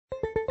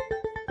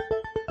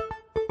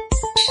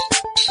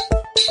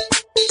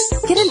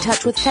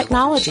touch with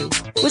technology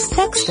with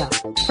Tech Stuff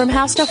from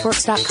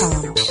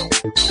HowStuffWorks.com.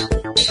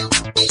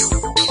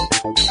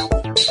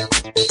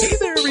 Hey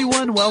there,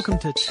 everyone. Welcome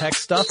to Tech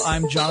Stuff.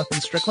 I'm Jonathan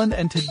Strickland,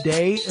 and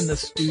today in the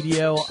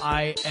studio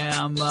I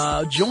am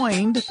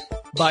joined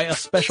by a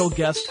special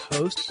guest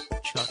host,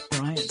 Chuck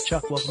Bryant.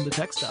 Chuck, welcome to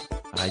Tech Stuff.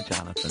 Hi,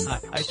 Jonathan.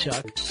 Hi,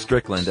 Chuck.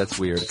 Strickland, that's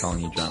weird, calling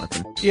you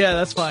Jonathan. Yeah,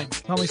 that's fine.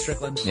 Call me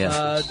Strickland.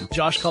 Yeah.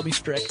 Josh called me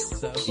Strick,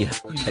 so. Yeah,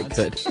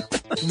 good.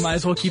 We might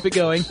as well keep it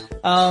going.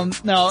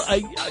 Now,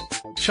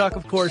 Chuck,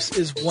 of course,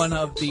 is one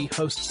of the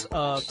hosts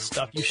of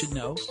Stuff You Should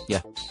Know.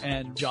 Yeah.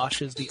 And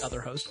Josh is the other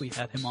host. We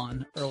had him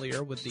on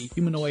earlier with the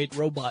humanoid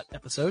robot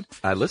episode.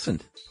 I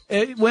listened.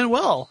 It went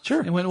well.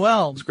 Sure. It went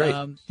well. It's great.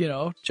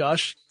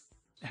 Josh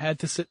had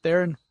to sit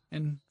there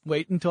and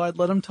wait until I'd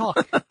let him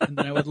talk. And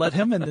then I would let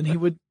him, and then he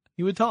would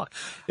talk.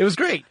 It was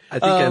great. I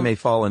think I may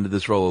fall into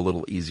this role a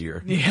little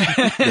easier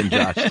than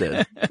Josh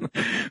did.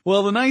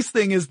 Well, the nice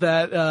thing is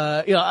that,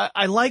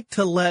 I like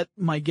to let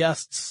my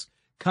guests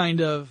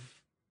kind of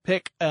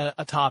pick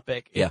a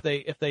topic if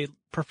they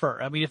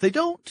prefer. I mean,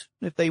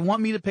 if they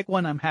want me to pick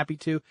one, I'm happy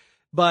to.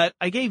 But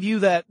I gave you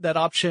that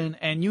option,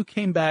 and you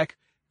came back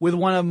with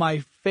one of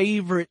my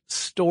favorite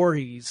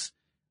stories,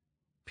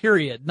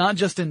 period. Not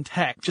just in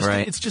tech.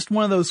 Right. It's just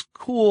one of those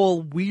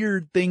cool,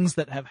 weird things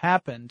that have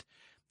happened.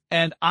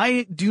 And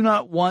I do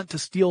not want to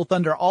steal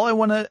thunder. All I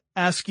want to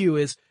ask you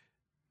is,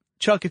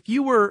 Chuck, if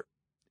you were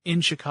in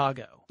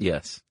Chicago.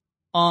 Yes.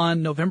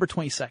 On November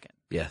 22nd.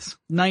 Yes.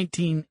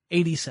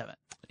 1987.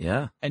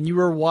 Yeah. And you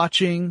were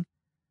watching,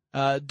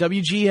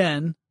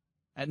 WGN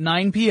at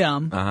 9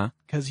 p.m.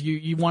 Cause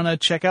you want to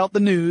check out the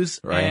news.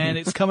 Right. And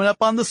it's coming up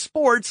on the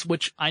sports,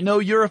 which I know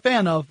you're a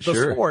fan of,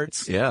 the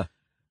sports. Yeah.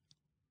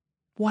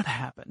 What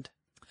happened?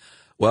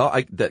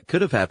 Well, that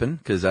could have happened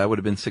because I would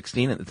have been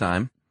 16 at the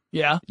time.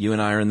 Yeah. You and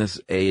I are in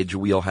this age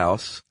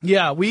wheelhouse.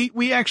 Yeah,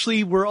 we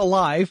actually were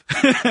alive.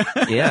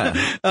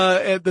 Yeah.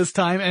 At this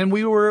time, and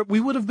we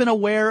would have been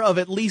aware of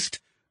at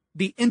least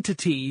the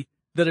entity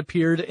that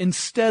appeared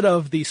instead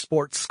of the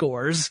sports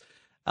scores.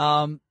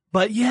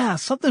 But yeah,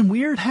 something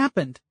weird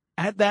happened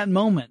at that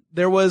moment.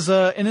 There was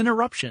an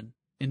interruption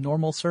in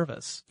normal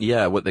service.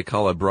 Yeah, what they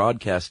call a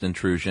broadcast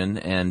intrusion,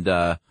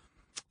 and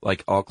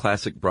like all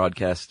classic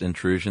broadcast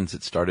intrusions,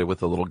 it started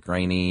with a little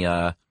grainy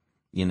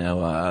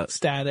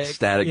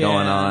static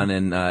going on,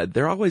 and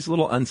they're always a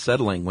little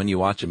unsettling when you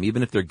watch them,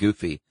 even if they're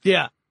goofy.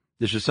 Yeah.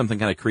 There's just something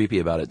kind of creepy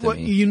about it to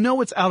me. You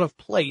know it's out of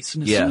place,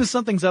 and as soon as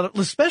something's out of,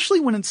 especially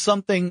when it's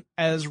something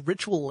as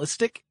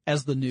ritualistic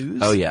as the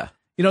news. Oh yeah.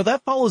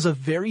 That follows a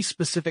very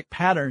specific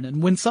pattern,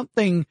 and when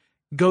something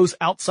goes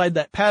outside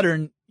that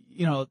pattern,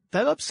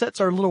 that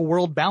upsets our little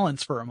world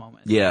balance for a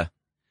moment. Yeah.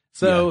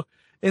 So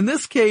in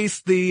this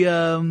case,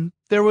 there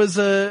was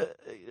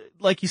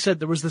like you said,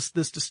 there was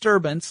this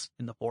disturbance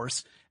in the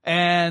force,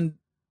 and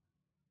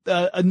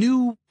a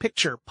new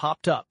picture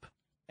popped up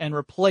and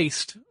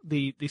replaced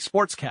the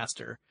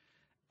sportscaster.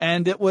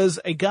 And it was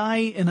a guy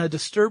in a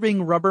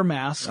disturbing rubber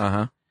mask.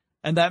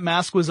 And that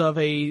mask was of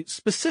a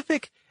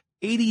specific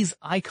 80s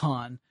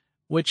icon,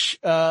 which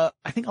I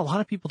think a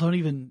lot of people don't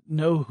even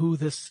know who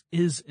this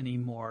is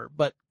anymore,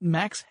 but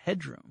Max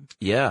Headroom.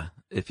 Yeah.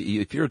 If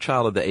you're a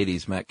child of the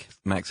 80s,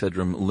 Max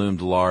Headroom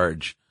loomed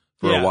large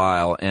for a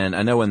while. And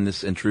I know when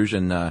this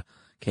intrusion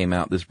came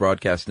out, this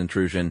broadcast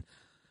intrusion,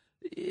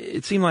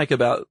 it seemed like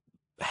about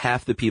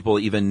half the people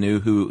even knew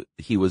who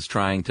he was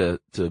trying to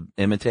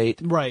imitate.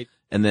 Right.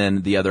 And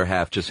then the other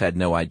half just had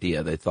no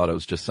idea. They thought it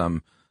was just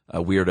some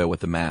weirdo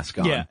with a mask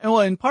on. Yeah. Well,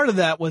 and part of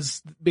that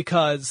was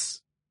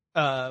because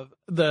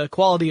the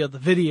quality of the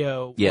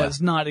video was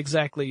not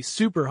exactly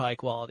super high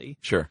quality.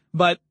 Sure.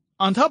 But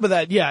on top of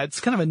that, it's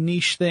kind of a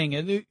niche thing.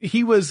 And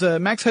he was,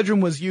 Max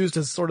Headroom was used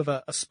as sort of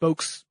a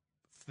spokes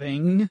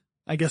thing,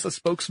 I guess, a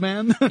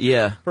spokesman.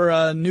 Yeah.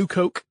 For New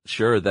Coke.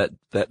 Sure. That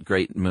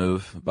great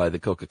move by the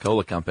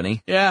Coca-Cola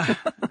company. Yeah.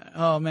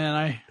 Oh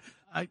man,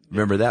 I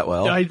remember that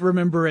well. I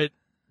remember it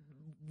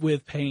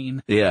with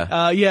pain.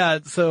 Yeah.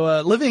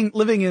 So,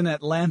 living in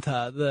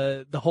Atlanta,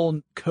 the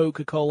whole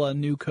Coca-Cola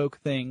New Coke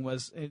thing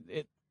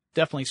it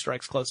definitely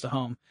strikes close to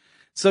home.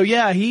 So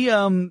yeah, he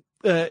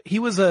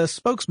was a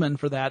spokesman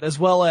for that, as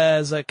well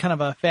as a kind of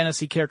a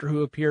fantasy character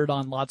who appeared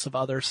on lots of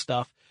other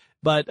stuff.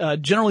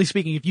 But, generally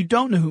speaking, if you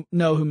don't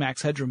know who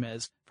Max Headroom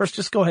is, first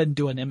just go ahead and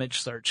do an image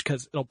search,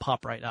 cause it'll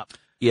pop right up.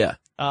 Yeah.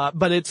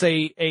 But it's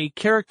a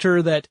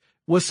character that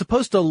was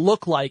supposed to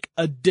look like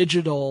a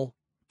digital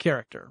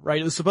character, right?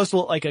 It was supposed to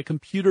look like a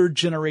computer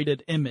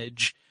generated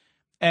image.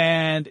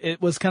 And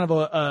it was kind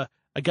of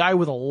a guy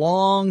with a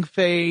long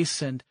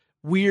face and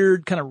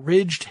weird kind of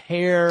ridged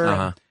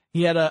hair.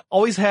 He had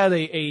always had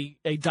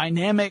a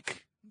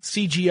dynamic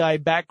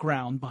CGI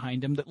background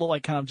behind him that looked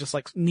like kind of just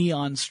like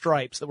neon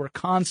stripes that were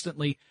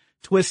constantly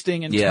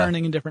twisting and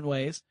turning in different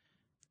ways.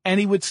 And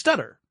he would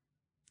stutter.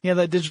 He had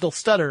that digital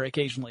stutter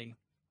occasionally.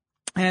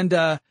 And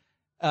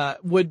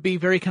would be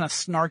very kind of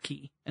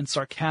snarky and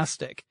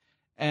sarcastic.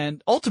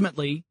 And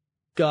ultimately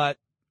got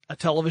a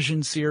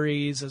television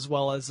series as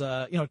well as,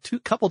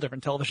 couple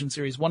different television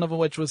series, one of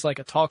which was like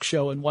a talk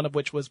show and one of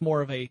which was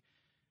more of a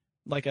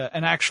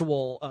an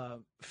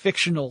actual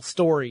fictional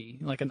story,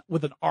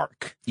 with an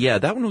arc. Yeah,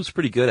 that one was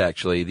pretty good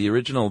actually. The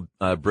original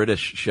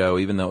British show,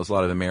 even though it was a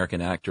lot of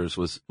American actors,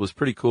 was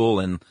pretty cool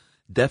and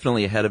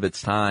definitely ahead of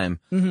its time.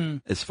 Mm-hmm.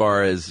 As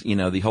far as,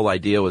 the whole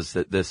idea was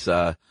that this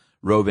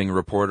roving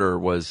reporter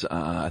was,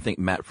 I think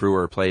Matt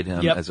Frewer played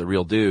him as a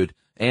real dude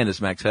and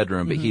as Max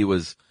Headroom, but he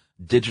was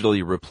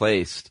digitally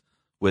replaced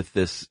with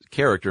this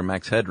character,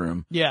 Max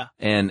Headroom. Yeah.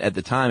 And at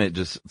the time, it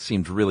just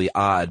seemed really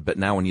odd. But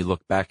now when you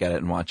look back at it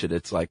and watch it,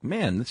 it's like,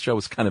 man, this show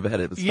was kind of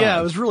ahead of its time. Yeah,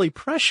 it was really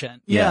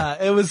prescient. Yeah.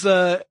 It was,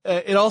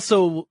 it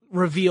also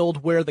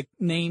revealed where the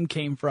name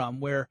came from,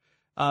 where,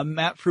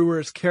 Matt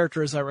Frewer's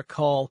character, as I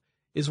recall,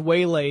 is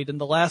waylaid, and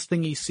the last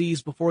thing he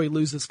sees before he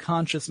loses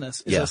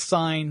consciousness is a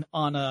sign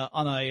on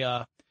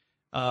a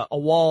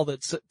wall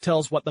that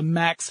tells what the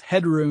max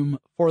headroom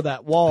for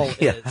that wall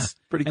is.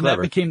 Pretty clever. And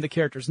that became the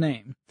character's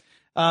name.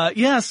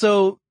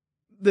 So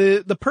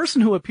the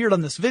person who appeared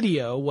on this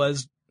video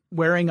was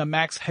wearing a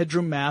Max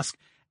Headroom mask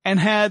and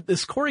had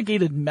this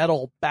corrugated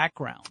metal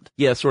background.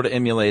 Yeah, sort of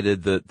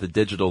emulated the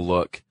digital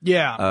look.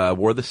 Yeah.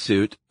 Wore the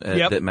suit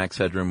that Max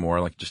Headroom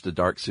wore, like just a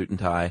dark suit and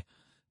tie.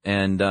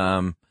 And,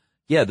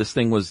 this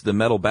thing was the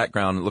metal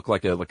background. It looked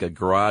like a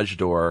garage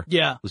door.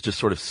 Yeah. Was just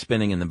sort of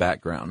spinning in the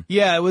background.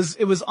 Yeah, it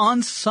was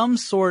on some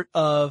sort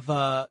of,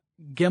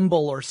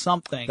 gimbal or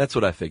something. That's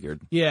what I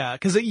figured. Yeah,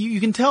 because you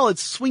can tell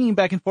it's swinging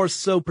back and forth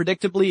so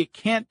predictably it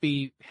can't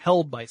be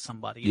held by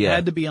somebody. It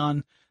had to be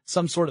on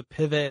some sort of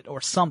pivot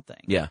or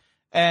something. Yeah.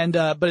 And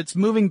but it's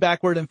moving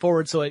backward and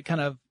forward, so it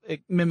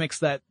mimics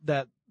that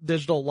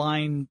digital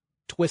line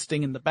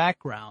twisting in the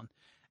background.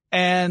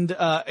 And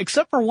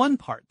except for one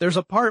part, there's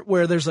a part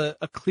where there's a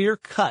clear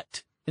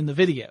cut in the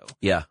video.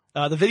 Yeah.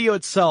 The video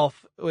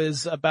itself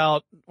is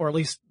about, or at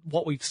least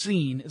what we've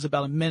seen, is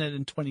about 1 minute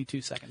and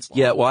 22 seconds long.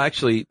 Yeah, well,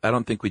 actually, I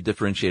don't think we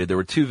differentiated. There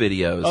were two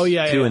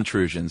videos, two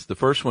intrusions. The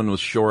first one was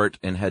short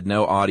and had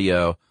no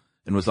audio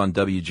and was on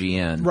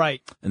WGN.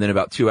 Right. And then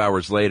about 2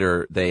 hours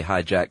later, they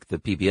hijacked the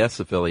PBS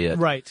affiliate.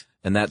 Right.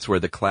 And that's where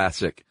the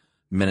classic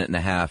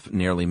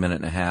nearly minute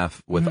and a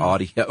half with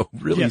audio,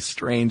 really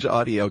strange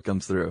audio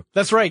comes through.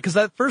 That's right, because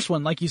that first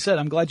one, like you said,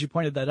 I'm glad you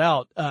pointed that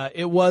out.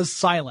 It was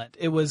silent.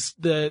 It was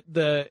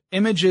the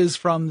images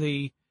from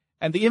the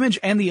image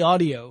and the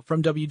audio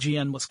from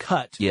WGN was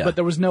cut. Yeah. But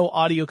there was no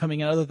audio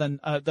coming in other than,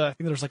 I think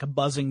there was like a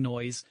buzzing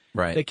noise.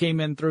 Right. That came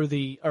in through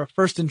our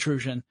first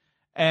intrusion.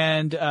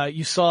 And,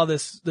 you saw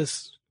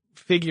this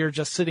figure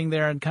just sitting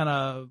there and kind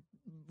of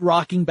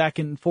rocking back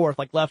and forth,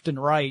 like left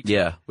and right.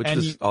 Yeah, which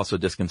was also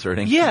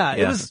disconcerting. Yeah,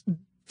 it was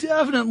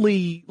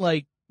definitely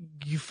like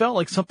you felt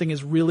like something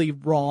is really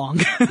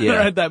wrong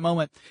at that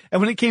moment. And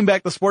when it came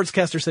back, the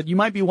sportscaster said, "You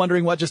might be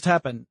wondering what just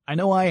happened. I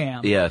know I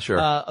am." Yeah,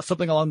 sure.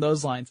 Something along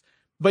those lines.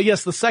 But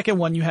yes, the second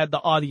one you had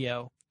the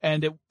audio,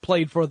 and it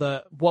played for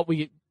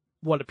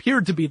what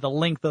appeared to be the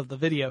length of the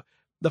video.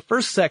 The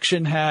first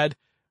section had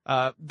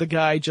the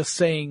guy just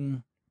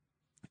saying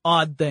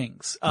odd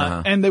things.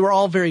 And they were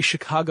all very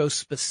Chicago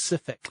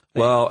specific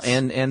things. Well,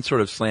 and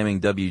sort of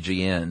slamming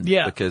WGN.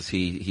 Yeah. Because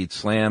he'd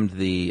slammed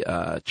the,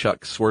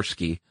 Chuck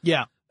Swirsky.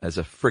 Yeah. As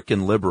a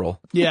frickin'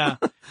 liberal. Yeah.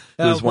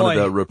 He was one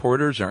of the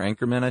reporters or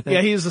anchormen, I think.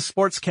 Yeah, he was a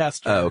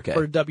sportscaster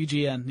for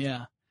WGN.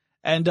 Yeah.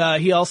 And,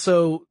 he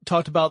also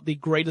talked about the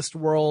greatest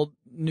world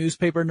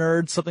newspaper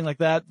nerds, something like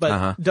that.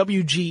 But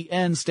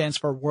WGN stands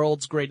for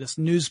World's Greatest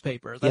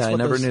Newspaper. That's I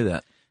never knew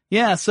that.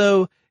 Yeah.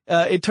 So,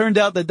 it turned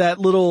out that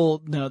little,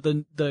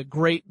 the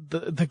great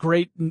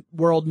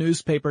world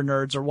newspaper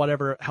nerds or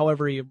whatever,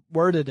 however he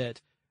worded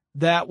it,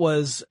 that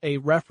was a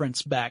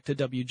reference back to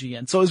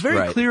WGN. So it was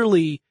very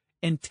clearly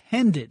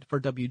intended for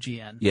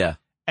WGN. Yeah.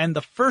 And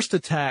the first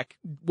attack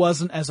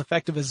wasn't as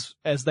effective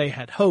as they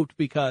had hoped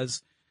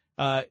because,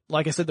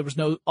 like I said, there was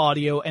no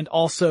audio, and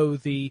also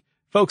the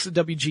folks at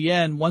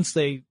WGN, once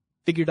they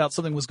figured out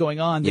something was going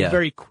on, they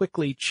very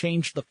quickly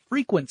changed the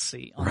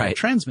frequency on the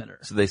transmitter.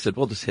 So they said,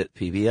 we'll just hit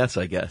PBS,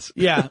 I guess.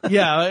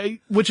 Yeah,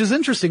 which is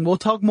interesting. We'll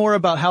talk more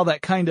about how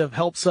that kind of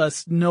helps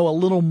us know a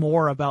little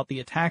more about the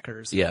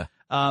attackers. Yeah.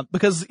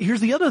 Because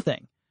here's the other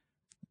thing.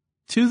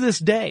 To this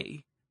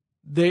day,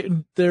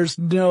 the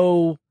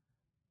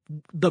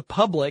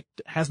public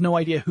has no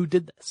idea who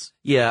did this.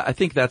 Yeah, I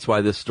think that's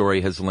why this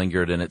story has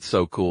lingered and it's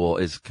so cool,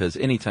 is because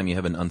anytime you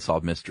have an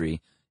unsolved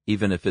mystery,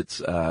 even if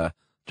it's,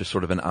 just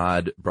sort of an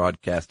odd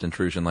broadcast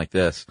intrusion like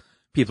this,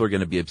 people are going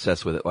to be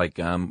obsessed with it. Like,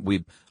 a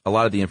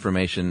lot of the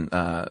information,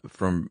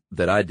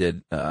 that I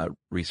did,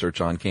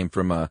 research on came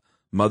from a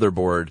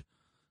Motherboard,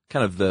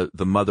 kind of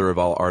the mother of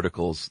all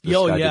articles. This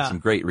guy did some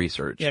great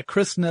research. Yeah,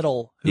 Chris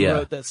Niddle, who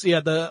wrote this.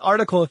 Yeah, the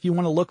article, if you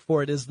want to look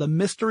for it, is The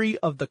Mystery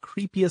of the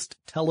Creepiest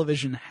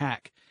Television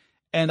Hack.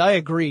 And I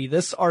agree,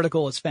 this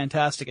article is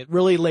fantastic. It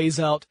really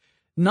lays out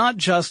not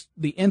just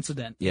the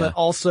incident, but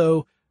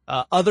also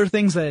other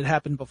things that had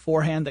happened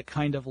beforehand that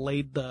kind of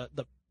laid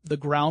the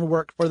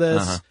groundwork for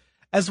this,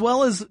 as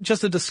well as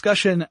just a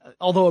discussion,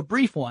 although a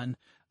brief one,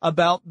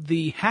 about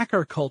the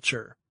hacker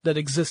culture that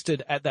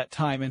existed at that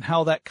time and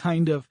how that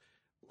kind of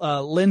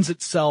lends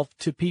itself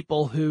to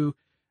people who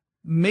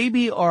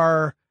maybe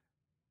are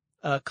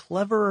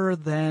cleverer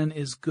than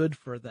is good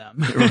for them.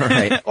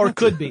 Right. Or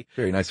could be.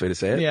 Very nice way to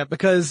say it. Yeah,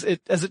 because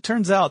as it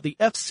turns out, the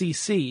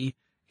FCC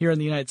here in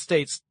the United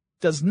States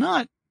does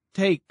not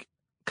take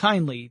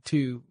kindly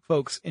to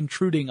folks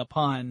intruding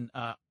upon,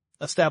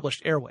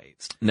 established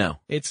airwaves. No.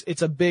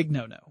 It's a big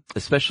no-no.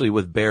 Especially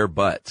with bare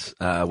butts,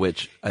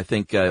 which I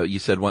think, you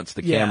said once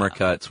the camera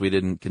cuts, we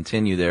didn't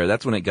continue there.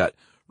 That's when it got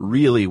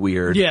really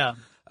weird. Yeah.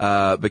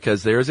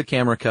 Because there is a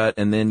camera cut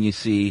and then you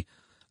see,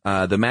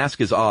 the mask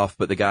is off,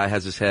 but the guy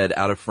has his head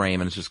out of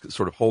frame and is just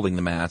sort of holding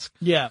the mask.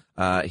 Yeah.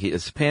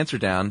 His pants are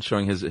down,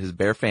 showing his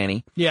bare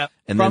fanny. Yeah.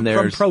 And then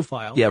there's, from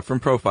profile. Yeah, from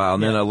profile.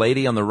 And then a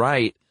lady on the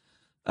right,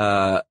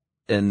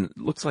 and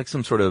looks like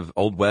some sort of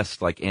Old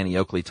West, like Annie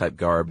Oakley type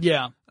garb.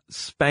 Yeah.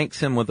 Spanks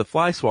him with a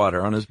fly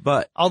swatter on his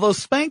butt. Although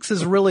Spanx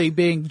is really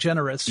being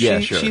generous. Yeah,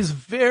 sure. She's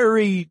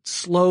very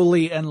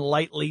slowly and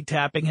lightly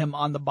tapping him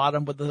on the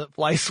bottom with the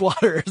fly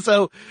swatter.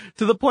 So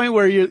to the point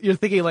where you're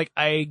thinking like,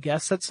 I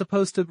guess that's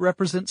supposed to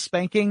represent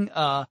spanking.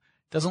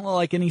 Doesn't look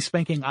like any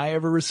spanking I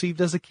ever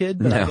received as a kid,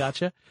 but I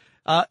gotcha.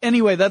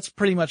 Anyway, that's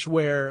pretty much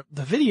where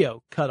the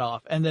video cut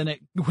off, and then it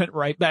went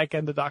right back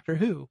into Doctor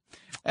Who.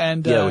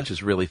 And which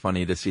is really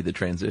funny to see the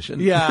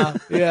transition.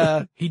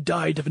 Yeah. He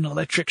died of an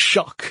electric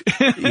shock.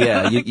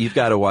 Yeah, you've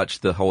got to watch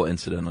the whole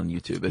incident on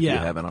YouTube if you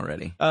haven't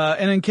already.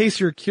 And in case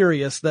you're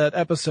curious, that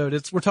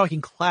episode, we're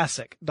talking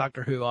classic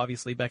Doctor Who,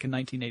 obviously, back in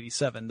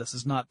 1987. This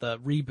is not the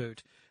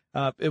reboot.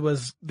 It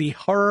was The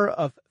Horror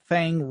of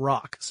Fang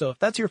Rock. So if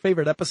that's your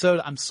favorite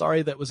episode, I'm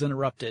sorry that was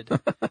interrupted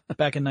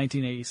back in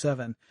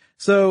 1987.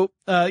 So,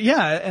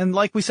 and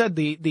like we said,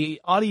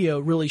 the audio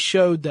really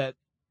showed that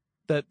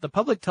the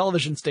public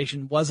television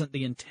station wasn't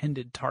the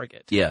intended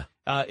target. Yeah.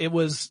 It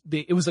was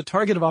a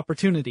target of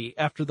opportunity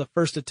after the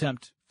first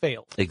attempt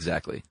failed.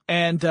 Exactly.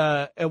 And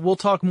we'll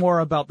talk more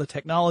about the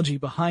technology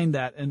behind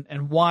that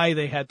and why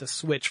they had to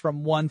switch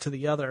from one to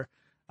the other.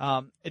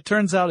 It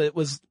turns out it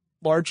was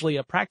largely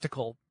a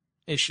practical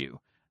issue,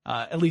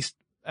 at least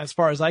as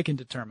far as I can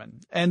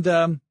determine. And,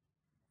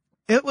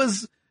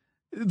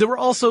 there were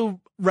also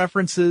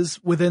references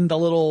within the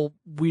little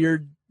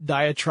weird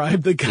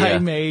diatribe the guy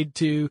made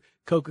to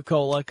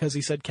Coca-Cola because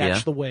he said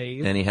catch the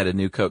wave. And he had a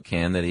new Coke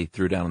can that he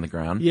threw down on the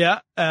ground. Yeah.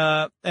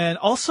 And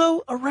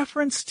also a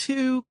reference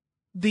to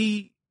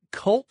the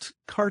cult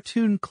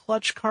cartoon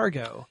Clutch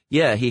Cargo.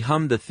 Yeah, he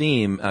hummed the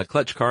theme.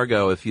 Clutch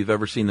Cargo, if you've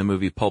ever seen the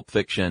movie Pulp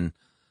Fiction,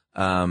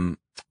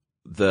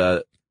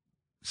 the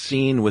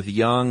scene with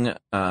young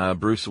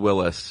Bruce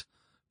Willis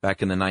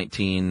back in the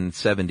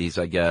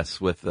 1970s, I guess,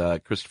 with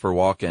Christopher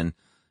Walken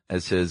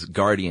as his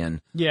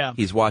guardian. Yeah.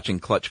 He's watching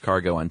Clutch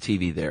Cargo on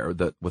TV there,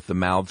 with the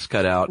mouths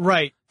cut out.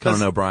 Right.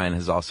 Conan O'Brien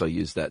has also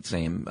used that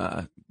same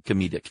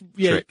comedic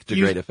trick to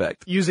great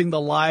effect. Using the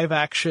live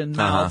action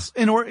mouths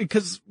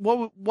because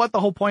what the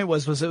whole point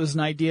was it was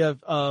an idea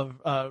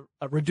of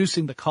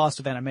reducing the cost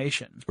of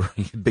animation.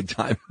 Big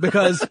time.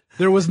 Because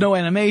there was no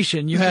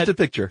animation. You had a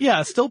picture.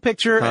 Yeah, still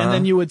picture, and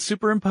then you would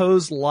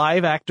superimpose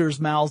live actors'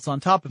 mouths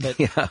on top of it.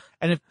 Yeah.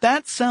 And if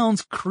that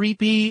sounds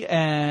creepy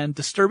and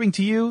disturbing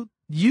to you,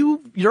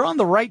 you're on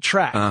the right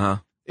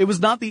track. It was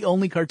not the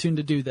only cartoon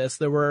to do this.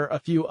 There were a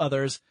few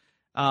others.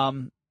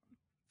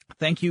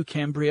 Thank you,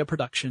 Cambria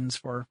Productions,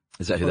 for.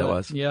 Is that who that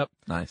was? Yep.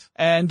 Nice.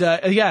 And,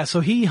 so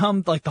he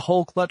hummed like the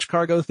whole Clutch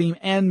Cargo theme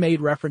and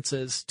made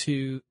references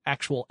to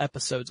actual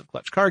episodes of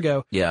Clutch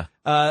Cargo. Yeah.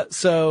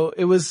 So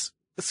it was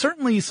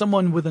certainly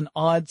someone with an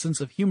odd sense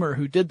of humor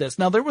who did this.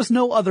 Now, there was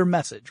no other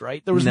message,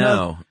 right? There was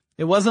no.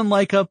 It wasn't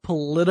like a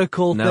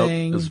political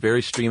thing. It was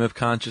very stream of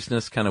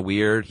consciousness, kind of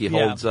weird. He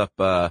holds up,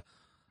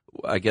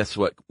 I guess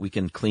what we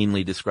can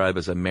cleanly describe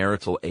as a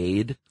marital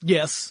aid.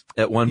 Yes.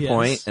 At one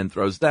point, and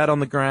throws that on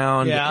the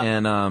ground. Yeah.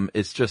 And,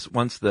 it's just,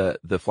 once the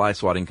fly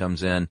swatting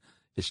comes in,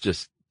 it's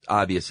just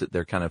obvious that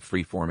they're kind of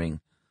free-forming.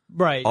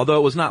 Right. Although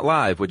it was not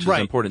live, which is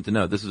important to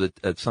know. This is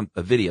a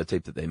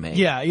videotape that they made.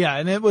 Yeah.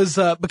 And it was,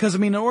 because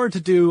in order to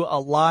do a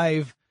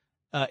live,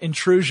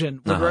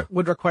 intrusion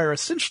would require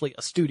essentially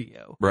a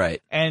studio.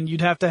 Right. And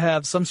you'd have to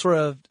have some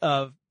sort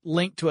of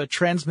link to a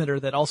transmitter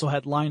that also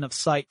had line of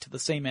sight to the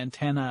same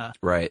antenna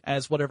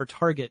as whatever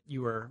target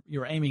you were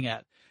aiming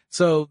at.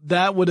 So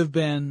that would have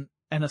been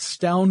an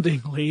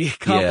astoundingly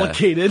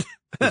complicated.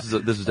 Yeah.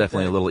 This is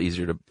definitely a little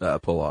easier to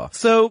pull off.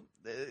 So,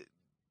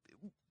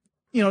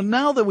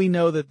 now that we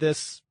know that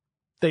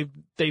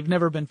they've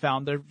never been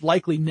found, they're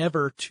likely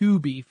never to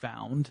be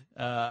found.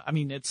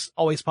 It's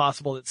always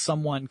possible that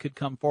someone could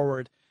come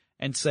forward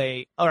and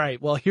say, all right,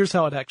 well, here's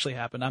how it actually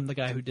happened. I'm the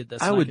guy who did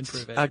this. I can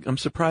prove it. I'm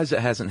surprised it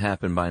hasn't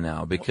happened by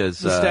now because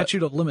the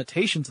statute of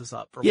limitations is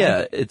up. For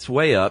one. It's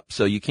way up,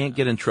 so you can't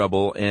get in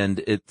trouble. And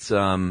it's,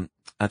 I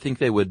think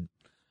they would,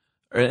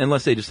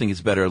 unless they just think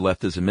it's better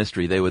left as a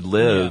mystery, they would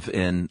live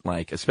in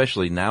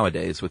especially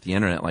nowadays with the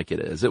internet like it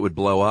is, it would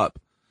blow up.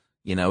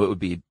 It would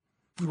be.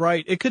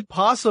 Right. It could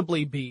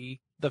possibly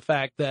be the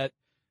fact that,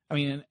 I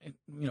mean,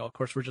 of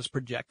course we're just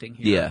projecting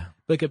here. Yeah.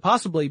 But it could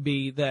possibly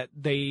be that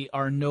they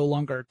are no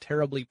longer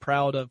terribly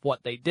proud of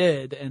what they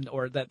did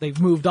or that they've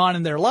moved on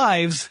in their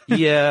lives.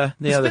 Yeah.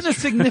 It's been a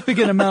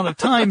significant amount of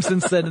time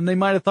since then, and they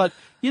might have thought,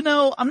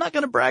 I'm not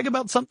going to brag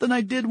about something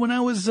I did when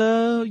I was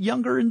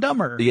younger and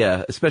dumber.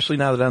 Yeah, especially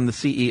now that I'm the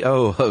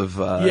CEO of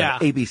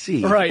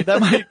ABC. Right.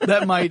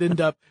 That might end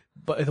up.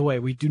 By the way,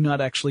 we do not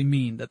actually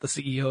mean that the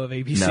CEO of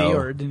ABC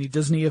or any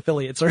Disney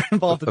affiliates are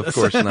involved in this. Of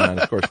course not.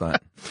 Of course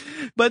not.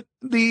 But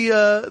the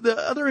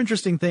other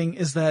interesting thing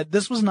is that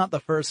this was not the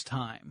first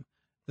time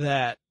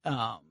that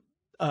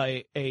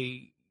an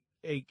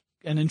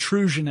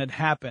intrusion had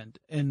happened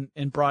in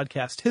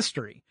broadcast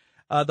history.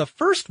 The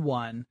first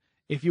one,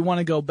 if you want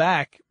to go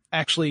back,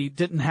 actually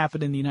didn't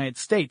happen in the United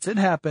States. It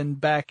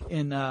happened back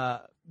in the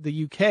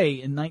UK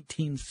in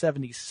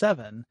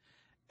 1977.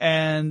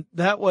 And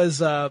that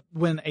was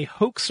when a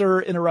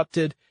hoaxer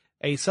interrupted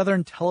a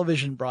Southern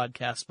television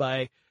broadcast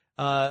by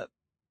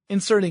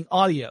inserting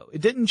audio. It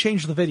didn't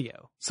change the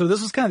video. So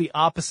this was kind of the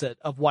opposite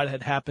of what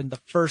had happened the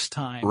first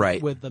time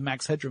with the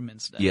Max Headroom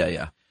incident.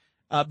 Yeah.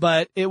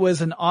 But it was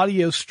an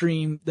audio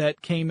stream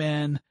that came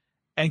in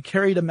and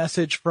carried a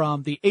message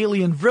from the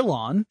alien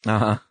Vrillon.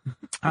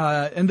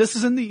 And this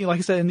is like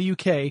I said, in the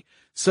UK.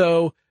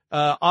 So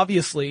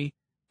obviously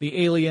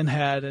the alien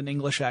had an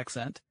English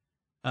accent.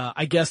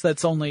 I guess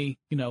that's only,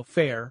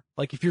 fair.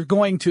 Like if you're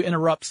going to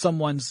interrupt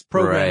someone's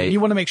program, you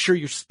want to make sure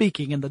you're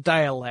speaking in the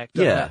dialect.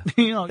 Yeah.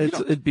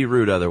 It'd be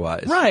rude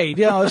otherwise. Right.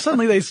 Yeah. If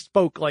suddenly they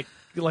spoke like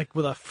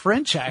with a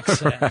French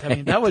accent. Right. I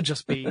mean, that would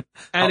just be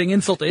adding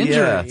insult to injury.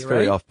 Yeah, it's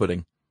very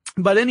off-putting.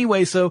 But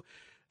anyway, so,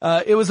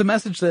 it was a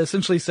message that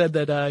essentially said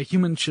that,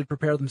 humans should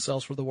prepare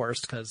themselves for the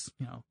worst because,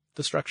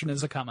 destruction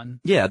is a coming.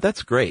 Yeah,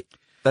 that's great.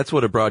 That's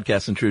what a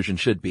broadcast intrusion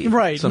should be.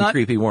 Right. Some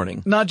creepy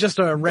warning. Not just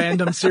a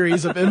random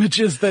series of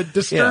images that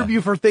disturb you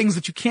for things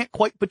that you can't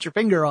quite put your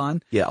finger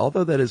on. Yeah,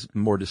 although that is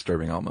more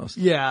disturbing almost.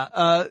 Yeah.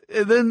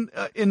 Then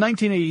in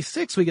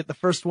 1986, we get the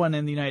first one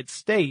in the United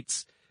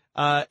States.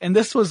 And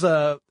this was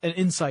an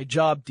inside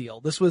job deal.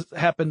 This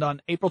happened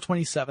on April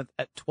 27th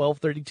at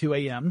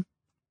 12:32 a.m.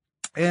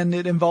 And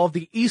it involved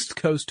the East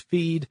Coast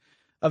feed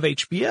of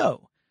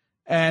HBO.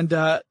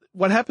 And,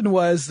 what happened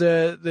was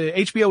the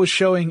HBO was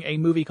showing a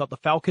movie called The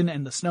Falcon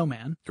and the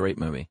Snowman. Great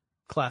movie.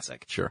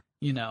 Classic. Sure.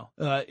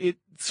 It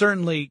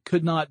certainly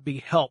could not be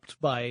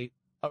helped by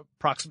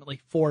approximately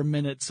 4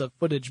 minutes of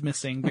footage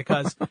missing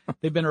because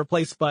they've been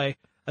replaced by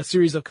a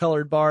series of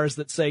colored bars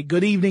that say,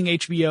 "Good evening,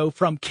 HBO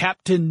from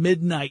Captain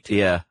Midnight."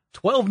 Yeah.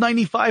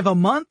 $12.95 a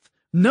month?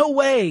 No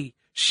way.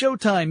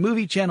 Showtime,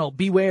 Movie Channel,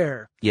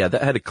 beware. Yeah,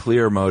 that had a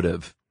clear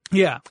motive.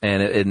 Yeah.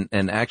 And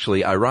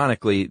actually,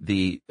 ironically,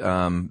 the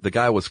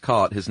guy was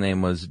caught. His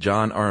name was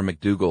John R.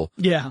 McDougal.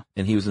 Yeah.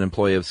 And he was an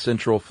employee of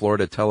Central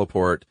Florida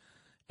Teleport.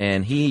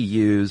 And he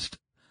used,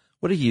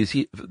 what did he use?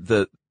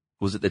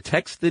 Was it the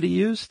text that he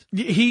used?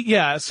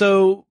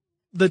 So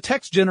the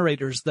text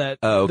generators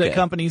that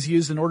companies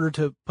use in order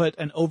to put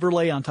an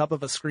overlay on top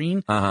of a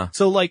screen.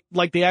 So like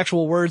the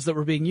actual words that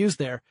were being used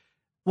there.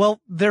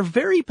 Well, they're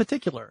very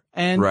particular,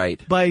 and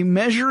by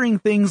measuring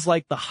things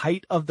like the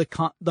height of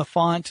the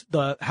font,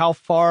 how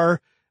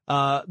far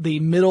the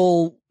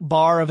middle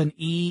bar of an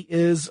E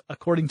is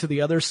according to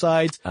the other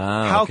sides,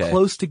 how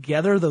close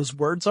together those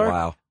words are.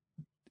 Wow.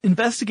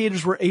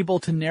 Investigators were able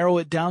to narrow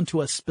it down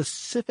to a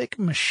specific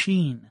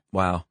machine.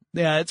 Wow.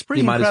 Yeah, it's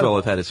pretty. He might incredible. as well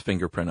have had his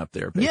fingerprint up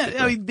there.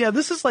 Basically. Yeah.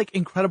 This is like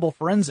incredible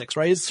forensics,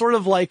 right? It's sort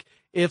of like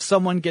if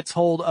someone gets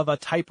hold of a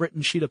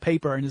typewritten sheet of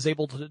paper and is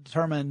able to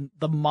determine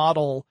the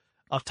model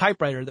of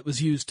typewriter that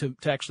was used to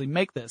actually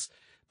make this.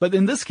 But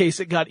in this case,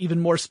 it got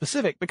even more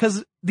specific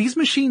because these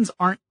machines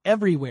aren't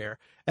everywhere.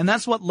 And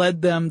that's what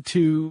led them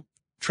to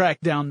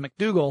track down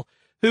McDougal,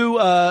 who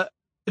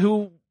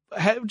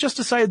had just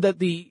decided that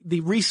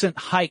the recent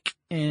hike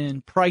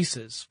in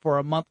prices for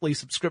a monthly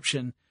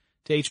subscription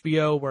to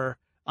HBO were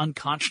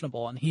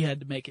unconscionable and he had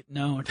to make it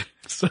known.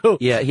 So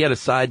yeah, he had a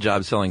side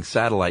job selling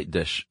satellite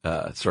dish,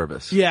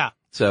 service. Yeah.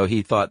 So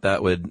he thought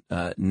that would,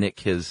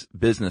 nick his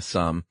business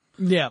some.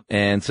 Yeah.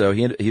 And so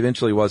he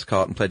eventually was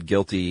caught and pled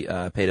guilty,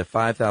 paid a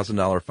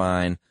 $5,000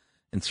 fine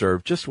and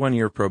served just 1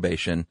 year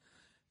probation.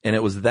 And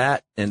it was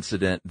that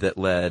incident that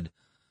led,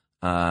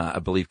 I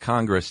believe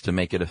Congress to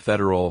make it a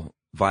federal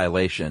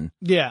violation.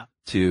 Yeah.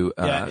 To,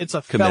 it's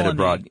a commit felony.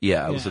 abroad.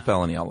 Yeah, it was a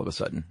felony all of a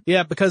sudden.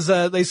 Yeah, because,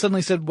 they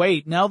suddenly said,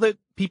 wait, now that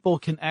people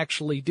can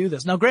actually do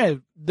this. Now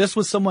granted, this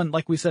was someone,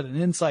 like we said, an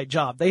inside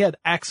job. They had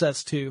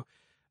access to,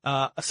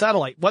 a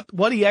satellite.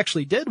 What he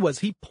actually did was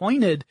he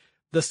pointed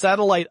the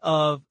satellite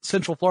of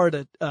Central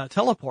Florida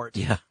Teleport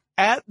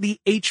at the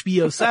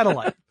HBO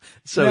satellite.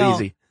 So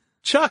easy.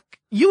 Chuck,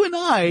 you and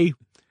I,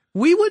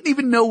 we wouldn't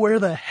even know where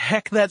the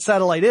heck that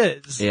satellite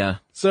is. Yeah.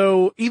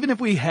 So even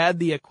if we had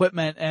the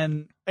equipment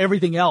and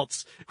everything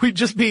else, we'd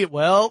just be,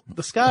 well,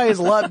 the sky is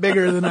a lot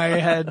bigger than I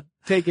had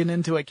taken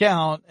into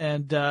account.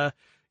 And,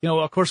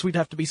 of course we'd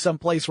have to be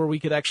someplace where we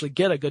could actually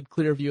get a good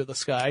clear view of the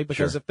sky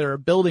because if there's a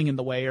building in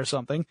the way or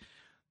something.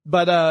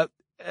 But,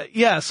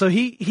 so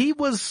he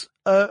was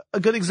a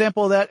good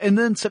example of that. And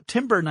then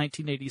September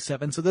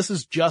 1987. So this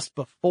is just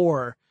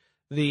before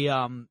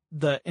the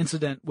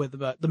incident with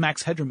the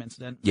Max Headroom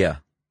incident. Yeah.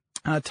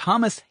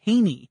 Thomas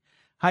Haney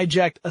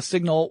hijacked a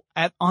signal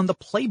on the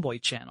Playboy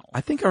channel.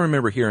 I think I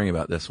remember hearing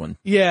about this one.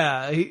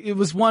 Yeah. It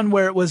was one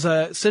where it was,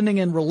 sending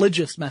in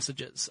religious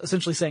messages,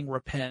 essentially saying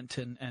repent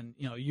and,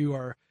 you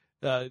are,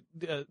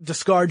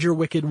 discard your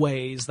wicked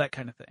ways, that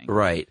kind of thing.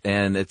 Right.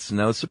 And it's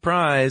no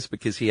surprise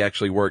because he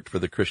actually worked for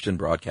the Christian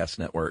Broadcast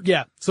Network.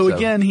 Yeah. So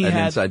again, he had had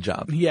an inside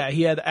job. Yeah.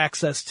 He had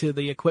access to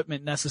the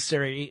equipment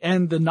necessary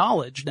and the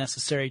knowledge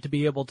necessary to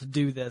be able to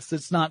do this.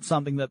 It's not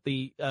something that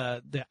the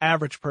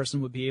average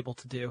person would be able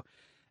to do.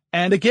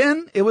 And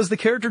again, it was the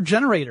character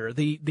generator,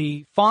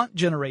 the font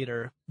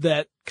generator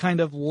that kind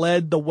of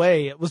led the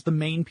way. It was the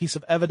main piece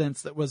of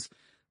evidence that was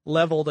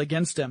leveled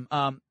against him.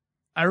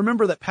 I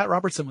remember that Pat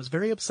Robertson was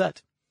very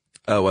upset.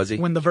 Oh, was he?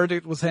 When the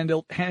verdict was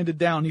handed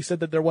down, he said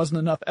that there wasn't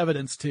enough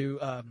evidence to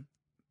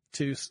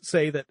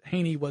say that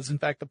Haney was in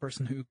fact the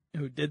person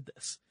who did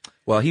this.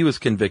 Well, he was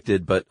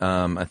convicted, but,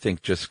 I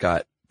think just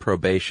got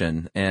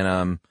probation.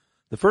 And,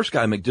 the first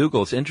guy,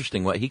 McDougal, it's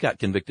interesting. What he got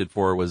convicted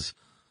for was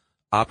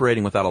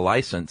operating without a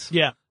license.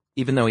 Yeah.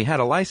 Even though he had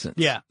a license.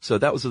 Yeah. So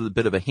that was a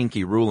bit of a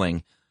hinky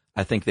ruling.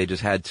 I think they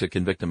just had to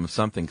convict him of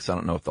something because I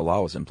don't know if the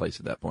law was in place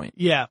at that point.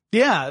 Yeah.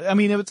 Yeah. I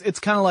mean, it's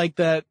kind of like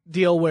that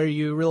deal where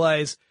you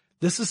realize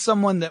this is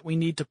someone that we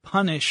need to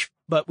punish,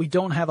 but we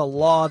don't have a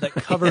law that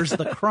covers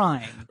the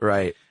crime.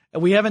 Right.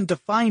 And we haven't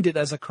defined it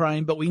as a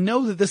crime, but we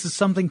know that this is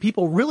something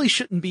people really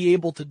shouldn't be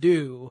able to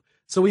do.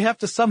 So we have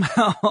to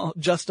somehow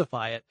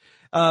justify it.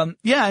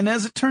 Yeah. And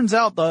as it turns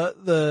out,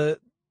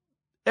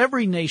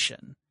 every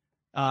nation,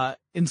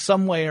 in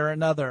some way or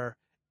another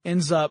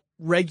ends up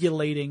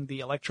regulating the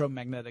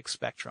electromagnetic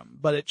spectrum,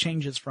 but it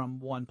changes from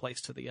one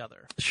place to the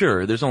other.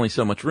 Sure. There's only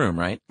so much room,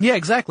 right? Yeah,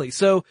 exactly.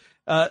 So,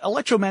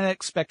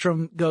 electromagnetic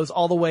spectrum goes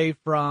all the way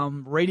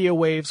from radio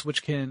waves,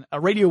 a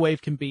radio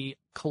wave can be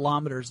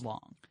kilometers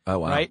long. Oh,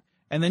 wow. Right?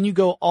 And then you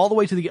go all the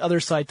way to the other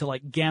side to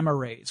like gamma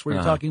rays, where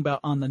you're talking about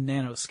on the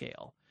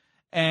nanoscale.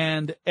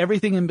 And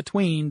everything in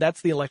between,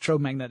 that's the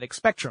electromagnetic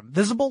spectrum.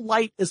 Visible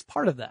light is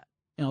part of that.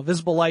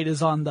 Visible light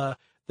is on the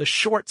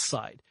short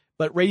side,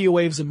 but radio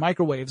waves and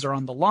microwaves are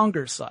on the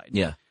longer side.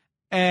 Yeah.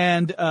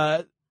 And,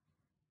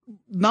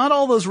 not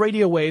all those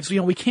radio waves,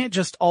 we can't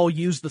just all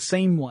use the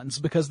same ones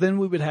because then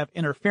we would have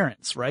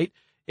interference, right?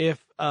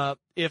 If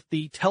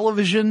the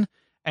television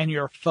and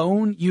your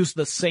phone use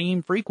the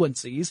same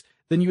frequencies,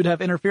 then you would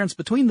have interference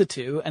between the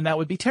two, and that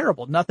would be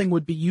terrible. Nothing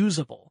would be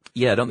usable.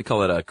 Yeah, don't they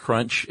call it a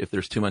crunch if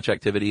there's too much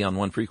activity on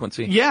one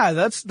frequency? Yeah,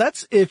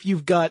 that's if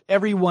you've got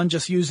everyone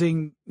just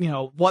using,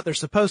 what they're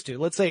supposed to.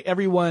 Let's say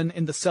everyone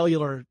in the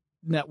cellular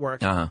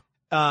network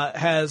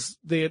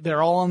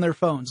they're all on their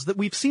phones. That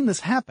we've seen this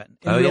happen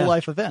in real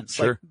life events,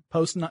 like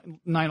post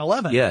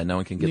 9/11. Yeah, no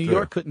one can get through. New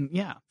York couldn't,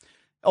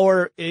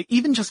 or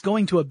even just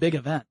going to a big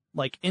event,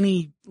 like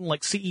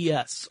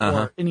CES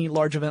or any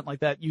large event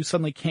like that, you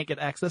suddenly can't get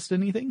access to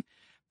anything.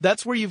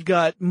 That's where you've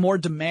got more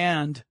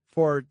demand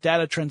for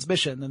data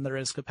transmission than there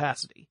is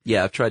capacity.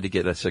 Yeah, I've tried to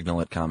get a signal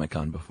at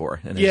Comic-Con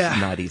before, and it's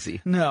not easy.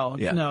 No.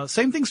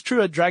 Same thing's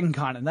true at Dragon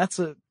Con, and that's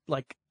a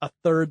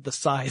third the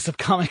size of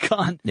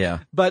Comic-Con. Yeah.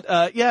 But,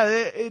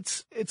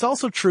 it's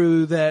also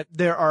true that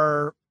there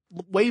are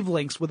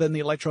wavelengths within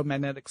the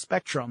electromagnetic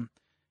spectrum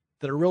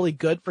that are really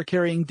good for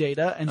carrying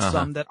data and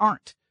some that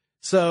aren't.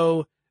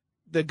 So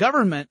the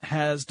government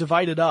has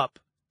divided up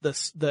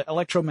the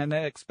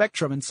electromagnetic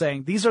spectrum and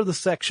saying these are the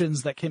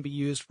sections that can be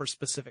used for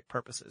specific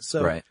purposes.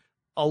 So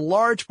a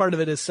large part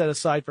of it is set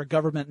aside for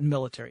government and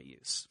military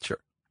use. Sure.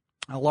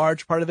 A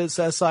large part of it is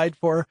set aside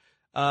for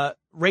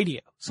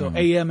radio, so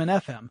AM and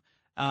FM.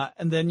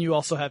 And then you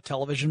also have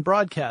television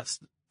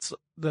broadcasts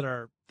that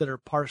are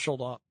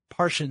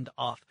partitioned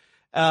off.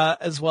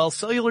 As well,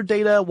 cellular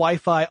data,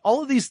 Wi-Fi,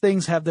 all of these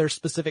things have their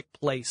specific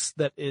place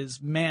that is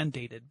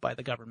mandated by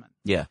the government.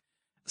 Yeah.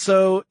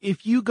 So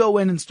if you go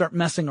in and start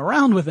messing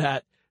around with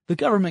that, the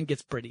government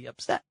gets pretty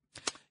upset.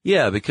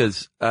 Yeah,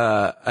 because,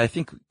 I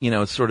think,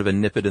 it's sort of a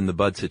nip it in the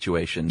bud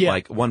situation. Yeah.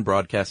 Like one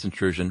broadcast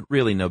intrusion,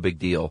 really no big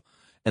deal.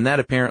 And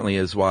that apparently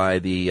is why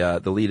the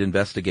lead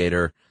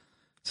investigator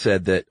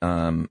said that,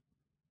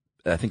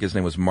 I think his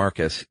name was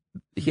Marcus.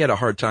 He had a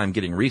hard time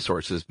getting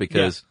resources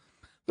because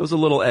there was a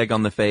little egg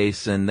on the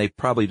face and they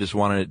probably just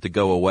wanted it to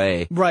go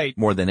away. Right.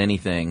 More than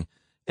anything.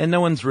 And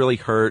no one's really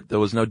hurt. There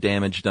was no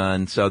damage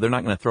done. So they're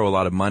not going to throw a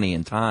lot of money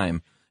and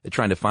time at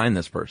trying to find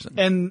this person.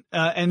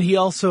 And he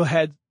also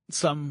had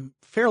some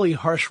fairly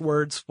harsh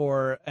words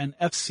for an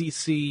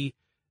FCC,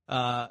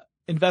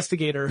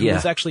 investigator who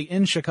was actually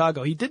in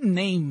Chicago. He didn't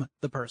name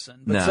the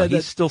person, but said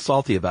he's still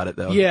salty about it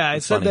though. Yeah,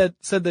 it said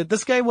that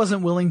this guy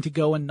wasn't willing to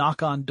go and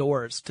knock on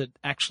doors to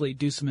actually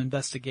do some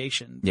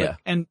investigation. Yeah.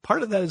 And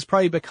part of that is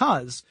probably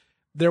because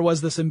there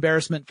was this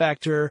embarrassment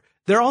factor.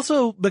 There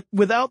also, but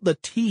without the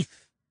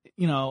teeth,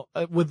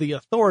 with the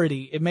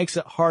authority, it makes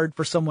it hard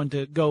for someone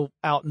to go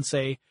out and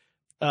say,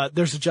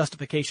 there's a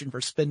justification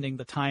for spending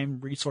the time,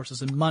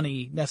 resources, and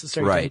money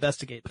necessary to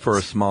investigate this. For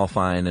a small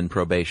fine and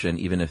probation,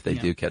 even if they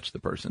do catch the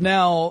person.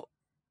 Now,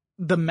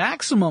 the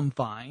maximum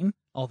fine,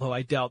 although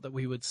I doubt that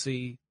we would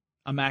see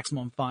a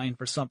maximum fine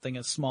for something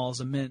as small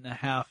as a minute and a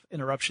half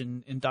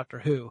interruption in Doctor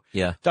Who.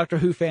 Yeah. Doctor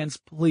Who fans,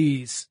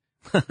 please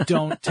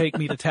don't take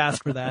me to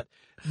task for that.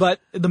 But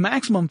the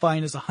maximum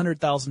fine is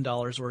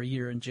 $100,000 or a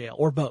year in jail,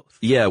 or both.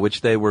 Yeah,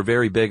 which they were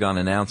very big on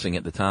announcing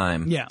at the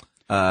time. Yeah.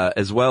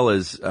 As well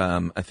as,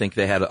 I think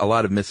they had a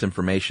lot of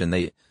misinformation.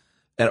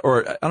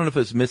 Or I don't know if it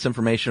was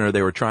misinformation or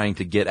they were trying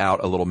to get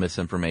out a little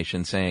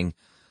misinformation saying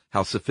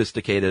how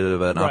sophisticated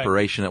of an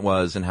operation it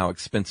was and how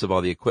expensive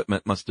all the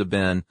equipment must have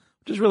been,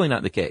 which is really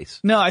not the case.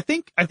 No, I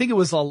think it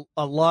was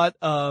a lot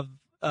of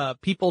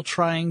people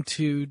trying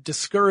to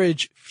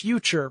discourage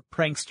future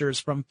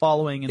pranksters from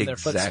following in their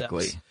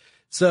footsteps.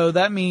 So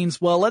that means,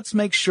 well, let's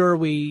make sure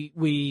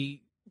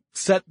we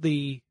set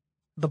the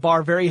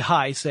bar very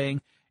high,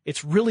 saying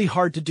it's really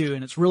hard to do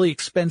and it's really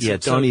expensive. Yeah,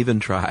 don't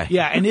even try.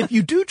 Yeah, and if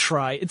you do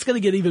try, it's going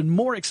to get even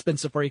more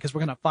expensive for you because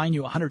we're going to fine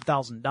you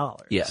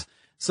 $100,000. Yeah.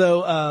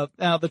 So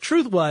now the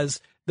truth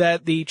was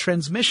that the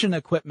transmission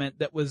equipment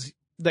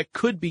that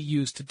could be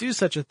used to do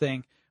such a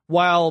thing,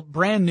 while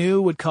brand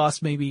new would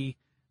cost maybe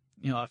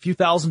a few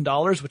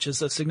 $1,000s, which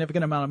is a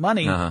significant amount of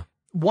money. Uh-huh.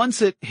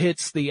 Once it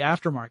hits the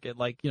aftermarket,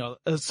 like,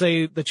 let's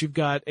say that you've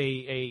got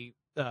a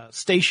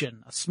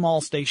station, a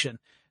small station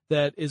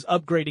that is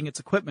upgrading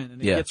its equipment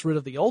and it gets rid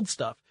of the old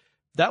stuff,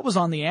 that was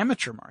on the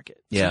amateur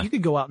market. Yeah. So you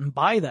could go out and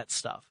buy that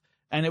stuff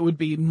and it would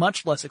be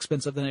much less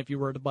expensive than if you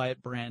were to buy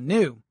it brand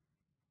new.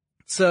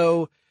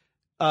 So,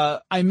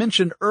 I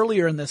mentioned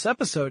earlier in this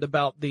episode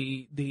about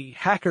the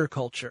hacker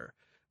culture.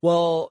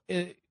 Well,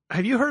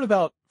 have you heard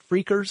about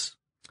phreakers?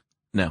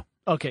 No.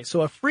 Okay.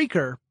 So a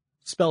phreaker,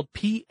 spelled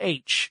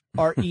Phreaking.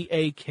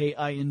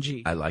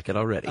 I like it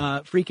already.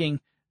 Phreaking.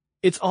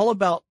 It's all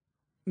about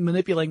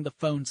manipulating the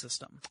phone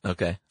system.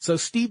 Okay. So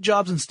Steve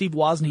Jobs and Steve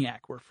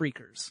Wozniak were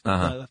phreakers,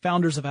 the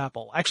founders of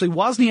Apple. Actually,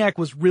 Wozniak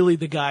was really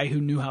the guy who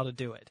knew how to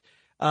do it.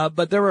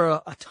 But there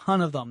were a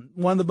ton of them.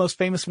 One of the most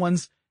famous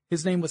ones,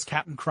 his name was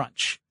Captain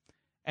Crunch.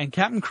 And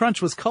Captain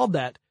Crunch was called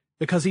that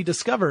because he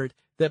discovered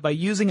that by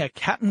using a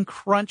Captain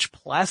Crunch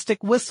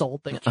plastic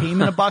whistle that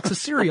came in a box of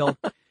cereal,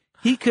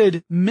 he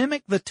could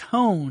mimic the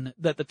tone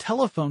that the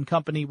telephone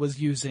company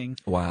was using.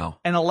 Wow.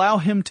 And allow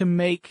him to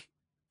make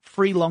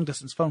free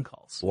long-distance phone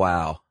calls.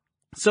 Wow.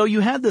 So you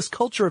had this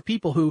culture of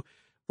people who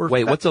were...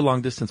 Wait, what's a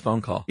long-distance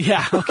phone call?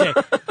 Yeah, okay.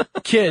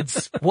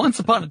 Kids, once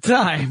upon a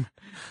time,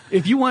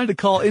 if you wanted to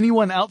call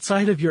anyone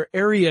outside of your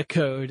area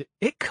code,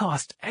 it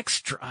cost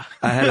extra.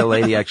 I had a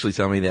lady actually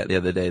tell me that the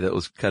other day that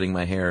was cutting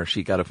my hair.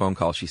 She got a phone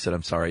call. She said,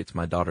 "I'm sorry, it's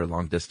my daughter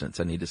long distance.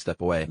 I need to step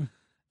away." And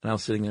I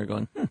was sitting there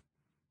going,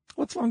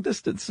 what's long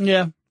distance?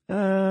 Yeah.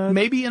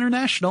 Maybe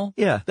international.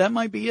 Yeah. That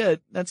might be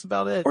it. That's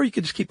about it. Or you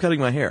could just keep cutting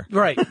my hair.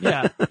 Right.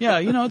 Yeah. Yeah.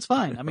 It's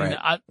fine. I mean,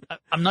 right.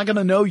 I'm not going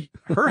to know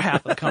her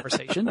half of the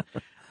conversation,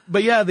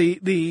 but yeah,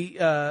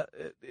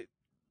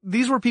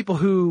 these were people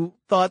who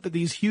thought that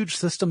these huge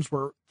systems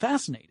were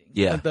fascinating.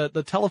 Yeah. Like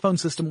the telephone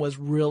system was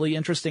really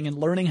interesting and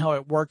learning how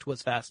it worked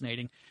was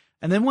fascinating.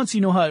 And then once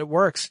you know how it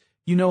works,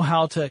 you know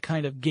how to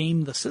kind of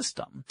game the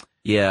system.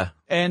 Yeah.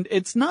 And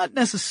it's not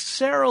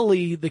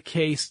necessarily the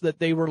case that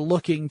they were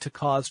looking to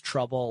cause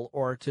trouble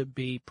or to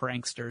be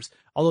pranksters,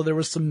 although there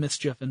was some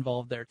mischief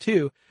involved there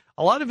too.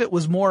 A lot of it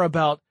was more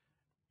about,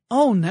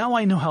 oh, now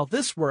I know how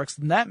this works,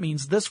 and that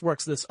means this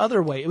works this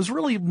other way. It was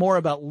really more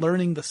about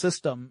learning the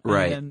system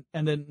and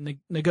then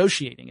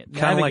negotiating it.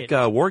 Kind of like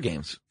war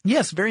games.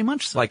 Yes, very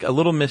much so. Like a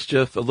little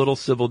mischief, a little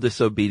civil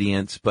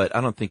disobedience, but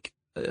I don't think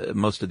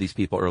most of these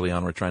people early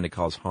on were trying to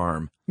cause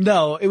harm.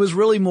 No, it was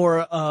really more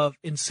of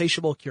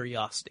insatiable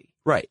curiosity.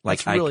 Right.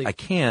 Like I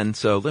can,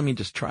 so let me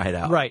just try it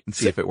out and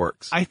see if it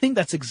works. I think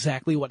that's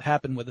exactly what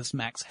happened with this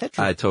Max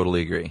Headroom. I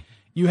totally agree.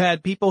 You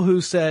had people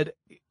who said,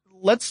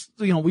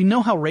 we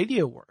know how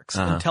radio works.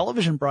 And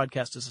television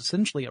broadcast is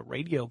essentially a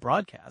radio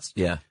broadcast.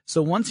 Yeah.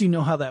 So once you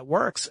know how that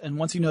works and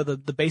once you know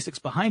the basics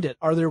behind it,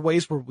 are there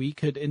ways where we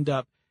could end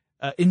up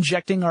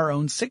injecting our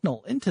own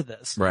signal into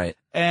this? Right.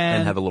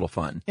 And have a little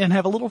fun.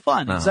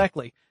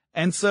 Exactly.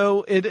 And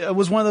so it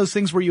was one of those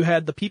things where you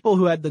had the people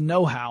who had the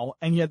know-how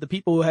and you had the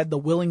people who had the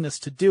willingness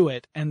to do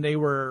it, and they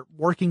were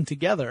working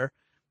together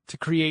to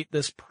create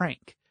this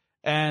prank.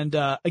 And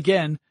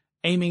again,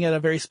 aiming at a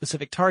very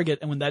specific target,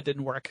 and when that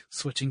didn't work,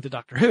 switching to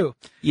Doctor Who.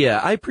 Yeah,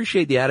 I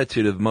appreciate the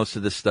attitude of most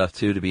of this stuff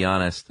too, to be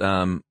honest.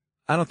 I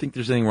don't think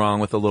there's anything wrong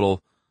with a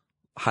little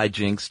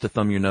hijinks to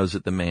thumb your nose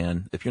at the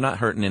man. If you're not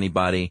hurting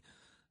anybody,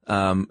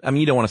 I mean,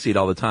 you don't want to see it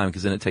all the time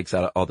because then it takes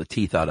out all the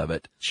teeth out of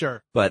it.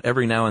 Sure. But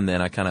every now and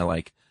then I kind of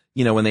like,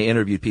 when they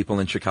interviewed people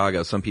in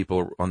Chicago, some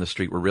people on the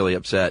street were really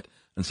upset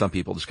and some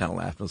people just kind of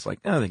laughed. I was like,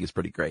 I think it's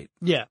pretty great.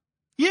 Yeah.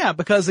 Yeah,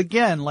 because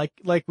again, like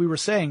we were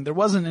saying, there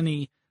wasn't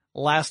any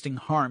lasting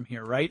harm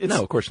here, right?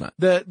 No, of course not.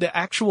 The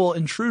actual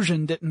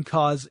intrusion didn't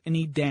cause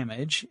any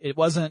damage. It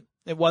wasn't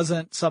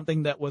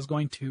something that was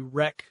going to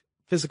wreck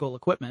physical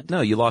equipment.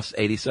 No, you lost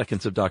 80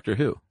 seconds of Doctor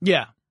Who.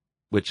 Yeah.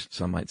 which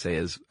some might say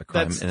is a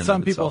crime.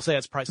 Some people say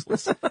it's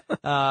priceless.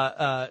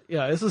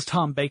 This is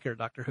Tom Baker,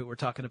 Doctor Who, we're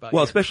talking about.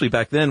 Well, here. Especially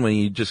back then when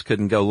you just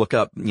couldn't go look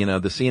up,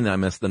 the scene that I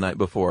missed the night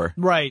before.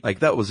 Right. Like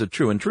that was a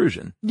true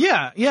intrusion.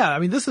 Yeah. I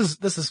mean, this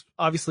is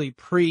obviously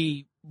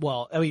the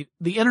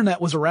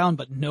internet was around,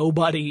 but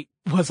nobody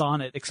was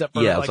on it except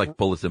for it's like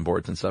bulletin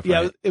boards and stuff.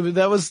 Yeah. Right?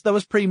 That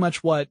was pretty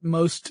much what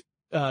most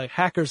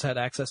hackers had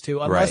access to,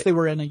 unless they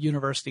were in a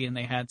university and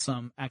they had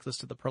some access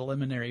to the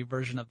preliminary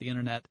version of the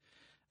internet.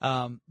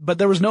 But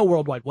there was no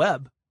World Wide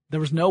Web. There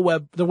was no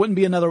web. There wouldn't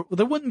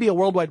be a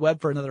World Wide Web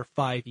for another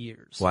 5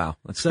 years. Wow.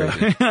 That's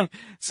crazy.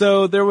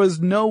 So there was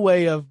no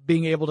way of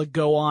being able to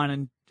go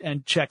on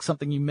and check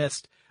something you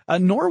missed.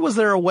 Nor was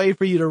there a way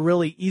for you to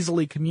really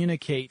easily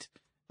communicate,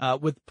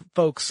 with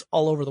folks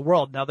all over the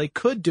world. Now they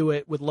could do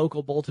it with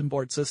local bulletin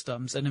board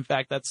systems. And in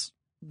fact, that's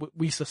what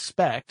we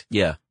suspect.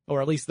 Yeah.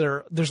 Or at least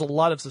there's a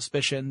lot of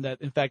suspicion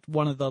that in fact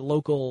one of the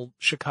local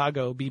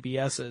Chicago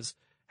BBSs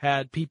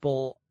had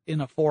people in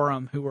a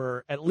forum who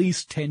were at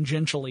least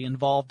tangentially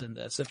involved in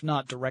this, if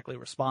not directly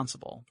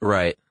responsible.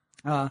 Right.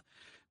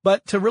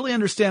 But to really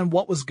understand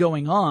what was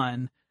going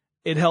on,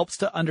 it helps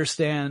to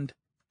understand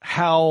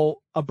how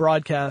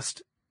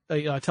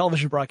a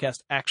television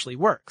broadcast actually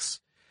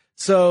works.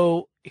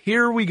 So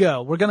here we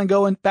go. We're going to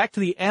go back to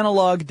the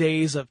analog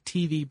days of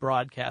TV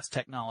broadcast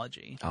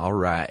technology. All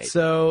right.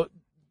 So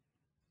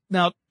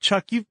now,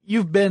 Chuck,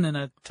 you've been in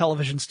a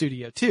television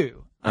studio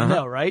too. I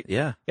know, right?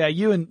 Yeah. Yeah.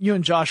 You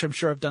and Josh, I'm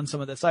sure, have done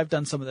some of this. I've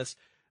done some of this.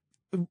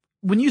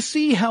 When you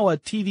see how a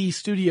TV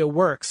studio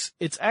works,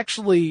 it's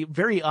actually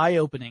very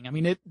eye-opening. I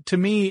mean, to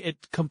me,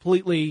 it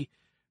completely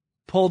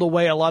pulled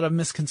away a lot of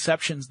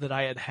misconceptions that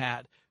I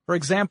had. For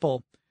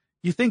example,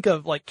 you think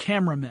of like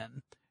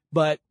cameramen,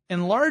 but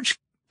in large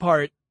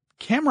part,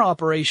 camera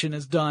operation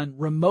is done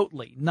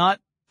remotely,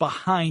 not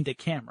behind a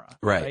camera.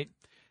 Right?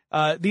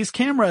 These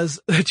cameras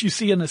that you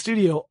see in the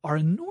studio are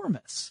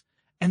enormous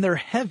and they're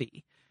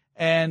heavy.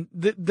 And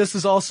this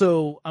is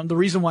also the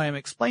reason why I'm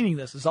explaining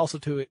this is also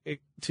to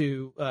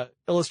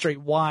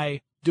illustrate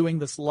why doing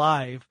this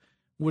live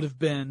would have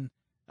been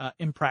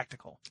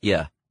impractical.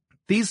 Yeah.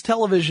 These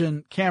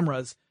television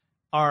cameras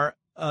are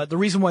the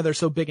reason why they're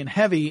so big and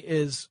heavy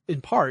is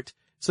in part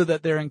so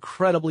that they're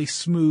incredibly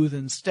smooth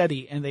and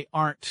steady and they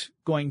aren't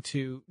going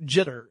to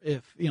jitter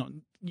if,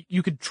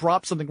 you could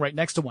drop something right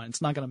next to one.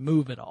 It's not going to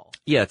move at all.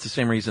 Yeah. It's the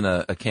same reason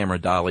a camera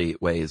dolly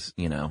weighs,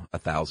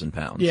 1,000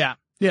 pounds. Yeah.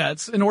 Yeah.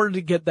 It's in order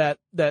to get that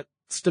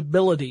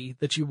stability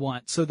that you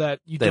want so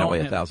that they don't weigh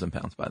 1,000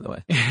 pounds, by the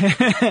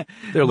way.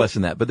 They're less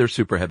than that, but they're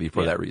super heavy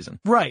for that reason.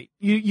 Right.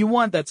 You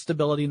want that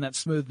stability and that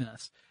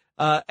smoothness.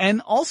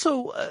 And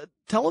also,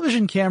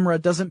 television camera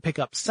doesn't pick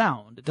up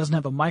sound. It doesn't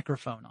have a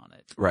microphone on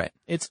it. Right.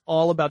 It's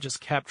all about just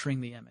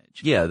capturing the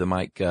image. Yeah, the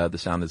mic, the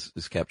sound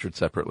is captured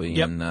separately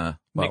and,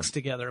 mixed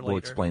together later. We'll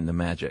explain the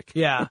magic.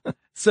 Yeah.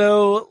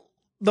 So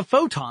the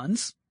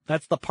photons,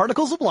 that's the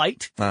particles of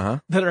light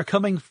that are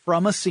coming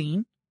from a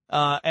scene,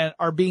 and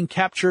are being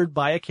captured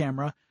by a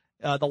camera.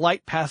 The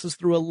light passes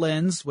through a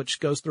lens, which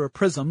goes through a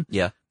prism.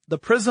 Yeah. The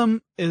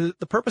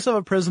purpose of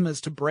a prism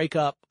is to break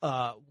up,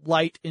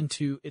 light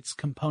into its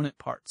component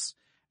parts.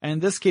 And in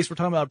this case, we're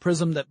talking about a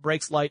prism that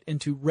breaks light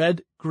into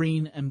red,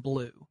 green, and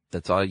blue.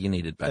 That's all you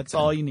needed back then. That's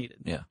all you needed.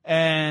 Yeah.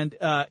 And,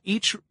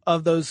 each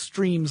of those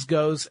streams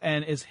goes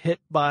and is hit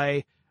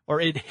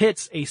it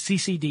hits a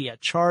CCD, a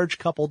charge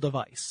coupled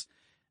device.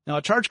 Now,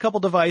 a charge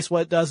coupled device,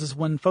 what it does is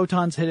when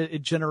photons hit it,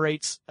 it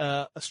generates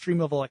a stream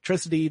of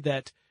electricity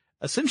that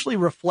essentially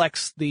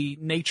reflects the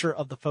nature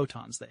of the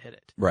photons that hit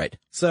it. Right.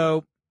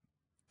 So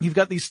you've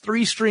got these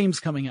three streams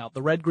coming out,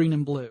 the red, green,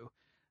 and blue.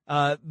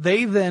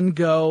 They then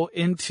go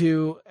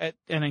into an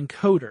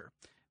encoder.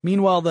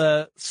 Meanwhile,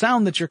 the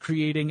sound that you're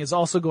creating is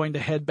also going to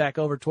head back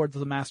over towards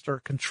the master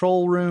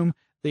control room.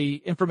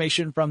 The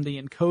information from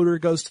the encoder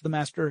goes to the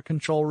master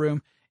control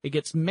room. It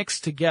gets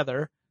mixed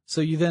together. So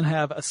you then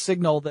have a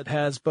signal that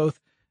has both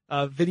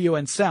video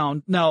and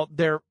sound. Now,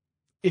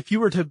 if you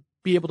were to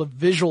be able to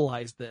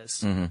visualize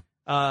this,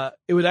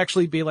 it would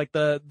actually be like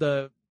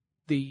the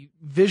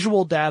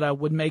visual data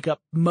would make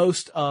up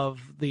most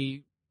of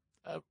a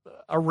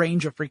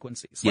range of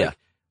frequencies.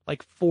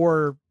 Like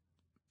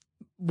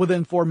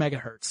within 4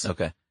 megahertz.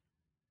 Okay.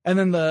 And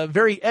then the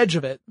very edge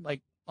of it,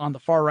 like on the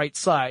far right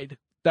side,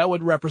 that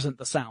would represent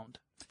the sound.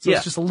 So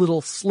it's just a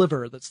little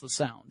sliver that's the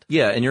sound.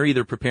 Yeah, and you're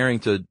either preparing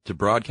to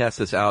broadcast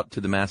this out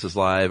to the masses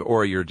live,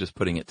 or you're just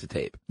putting it to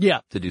tape. Yeah.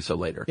 To do so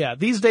later. Yeah,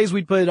 these days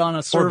we'd put it on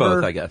a server. Or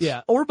both, I guess.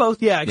 Yeah, or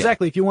both. Yeah,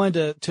 exactly. Yeah. If you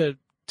wanted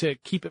to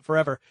keep it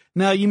forever.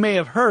 Now, you may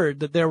have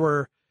heard that there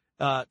were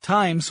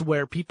times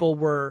where people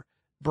were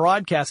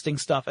broadcasting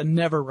stuff and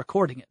never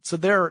recording it. So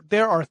there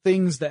are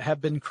things that have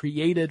been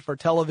created for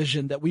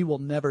television that we will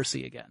never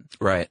see again.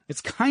 Right.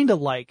 It's kind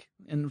of like,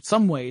 in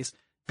some ways,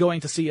 going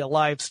to see a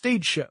live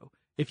stage show.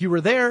 If you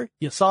were there,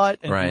 you saw it,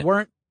 and if you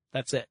weren't,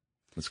 that's it.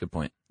 That's a good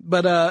point.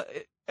 But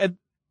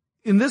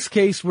in this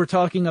case, we're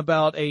talking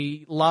about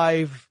a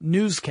live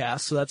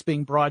newscast, so that's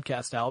being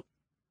broadcast out.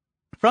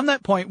 From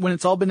that point, when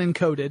it's all been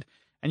encoded,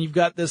 and you've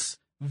got this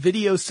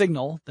video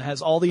signal that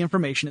has all the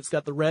information. It's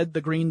got the red,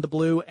 the green, the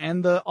blue,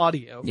 and the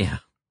audio. Yeah.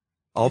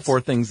 All four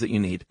things that you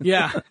need.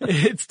 Yeah.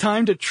 It's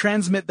time to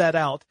transmit that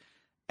out.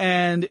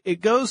 And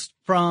it goes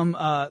from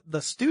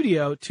the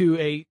studio to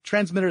a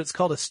transmitter that's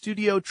called a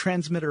studio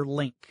transmitter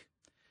link.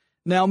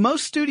 Now,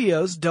 most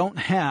studios don't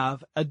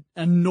have an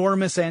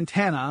enormous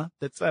antenna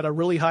that's at a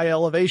really high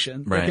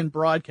elevation that can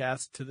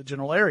broadcast to the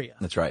general area.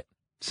 That's right.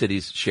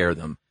 Cities share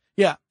them.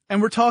 Yeah.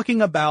 And we're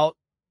talking about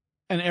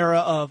an era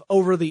of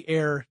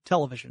over-the-air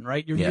television,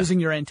 right? You're using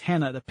your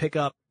antenna to pick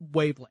up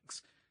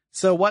wavelengths.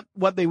 So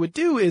what they would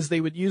do is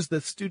they would use the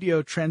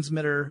studio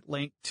transmitter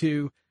link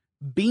to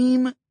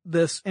beam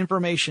this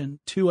information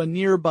to a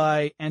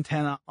nearby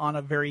antenna on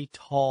a very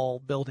tall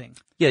building.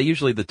 Yeah,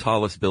 usually the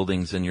tallest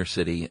buildings in your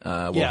city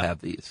will have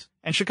these.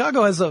 And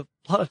Chicago has a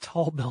lot of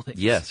tall buildings.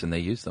 Yes, and they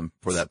use them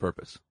for that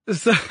purpose.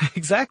 So,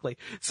 exactly.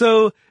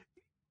 So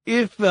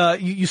if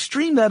you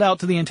stream that out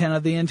to the antenna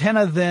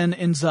then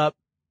ends up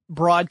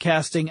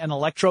broadcasting an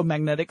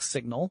electromagnetic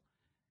signal,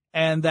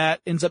 and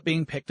that ends up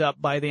being picked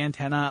up by the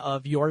antenna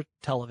of your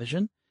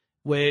television,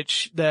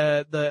 which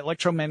the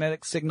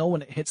electromagnetic signal,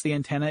 when it hits the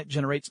antenna, it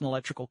generates an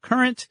electrical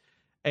current.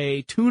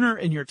 A tuner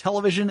in your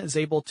television is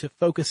able to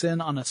focus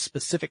in on a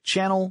specific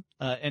channel,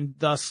 and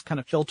thus kind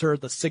of filter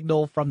the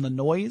signal from the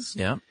noise.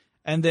 Yeah.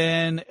 And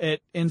then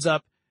it ends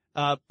up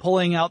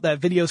pulling out that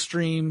video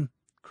stream,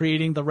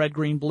 creating the red,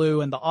 green,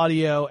 blue, and the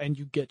audio, and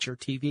you get your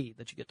TV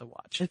that you get to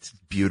watch. It's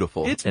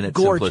beautiful. It's in its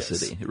gorgeous.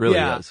 simplicity. It really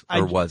is.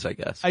 Or was, I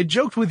guess. I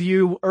joked with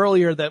you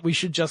earlier that we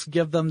should just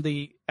give them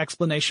the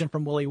explanation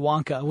from Willy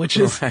Wonka, which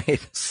is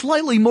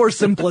slightly more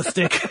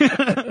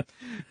simplistic,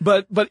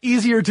 but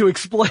easier to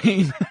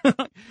explain.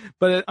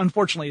 But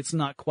unfortunately, it's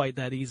not quite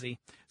that easy.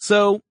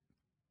 So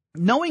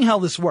knowing how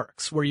this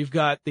works, where you've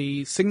got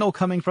the signal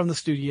coming from the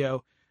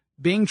studio,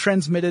 being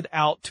transmitted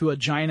out to a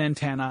giant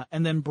antenna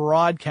and then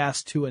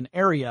broadcast to an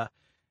area,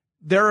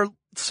 there are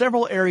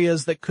several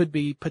areas that could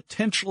be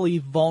potentially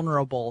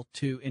vulnerable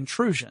to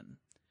intrusion.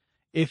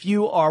 If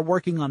you are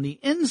working on the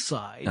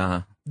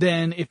inside,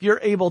 then if you're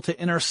able to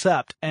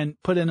intercept and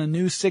put in a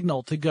new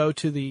signal to go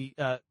to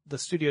the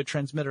studio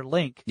transmitter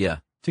link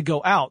to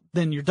go out,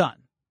 then you're done.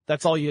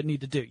 That's all you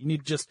need to do. You need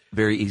to just...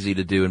 Very easy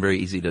to do and very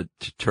easy to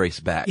trace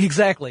back.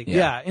 Exactly.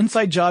 Yeah.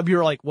 Inside job,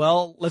 you're like,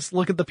 well, let's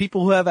look at the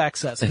people who have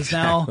access, because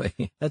now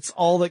that's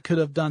all that could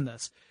have done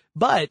this.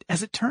 But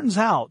as it turns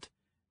out,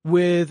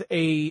 with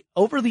a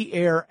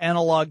over-the-air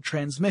analog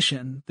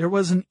transmission, there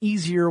was an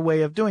easier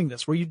way of doing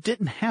this where you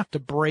didn't have to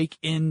break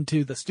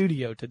into the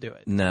studio to do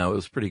it. No, it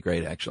was pretty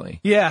great, actually.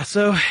 Yeah.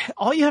 So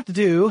all you have to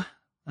do...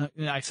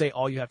 I say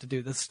all you have to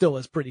do, this still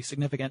is pretty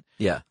significant.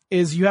 Yeah.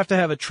 Is you have to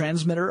have a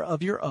transmitter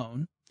of your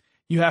own.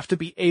 You have to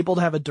be able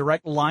to have a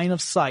direct line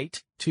of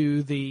sight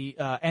to the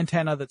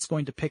antenna that's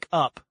going to pick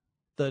up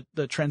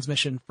the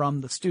transmission from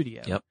the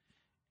studio. Yep.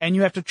 And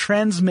you have to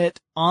transmit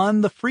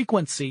on the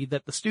frequency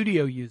that the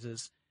studio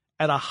uses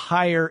at a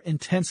higher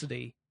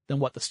intensity than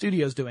what the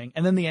studio's doing.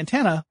 And then the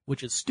antenna,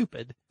 which is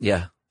stupid.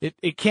 Yeah.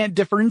 It can't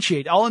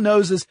differentiate. All it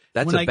knows is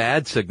that's a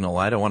bad signal.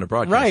 I don't want to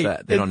broadcast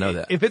that. They don't know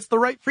that. If it's the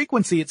right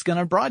frequency, it's going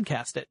to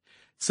broadcast it.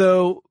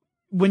 So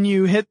when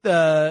you hit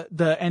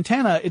the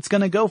antenna, it's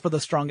going to go for the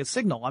strongest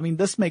signal. I mean,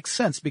 this makes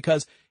sense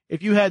because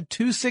if you had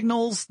two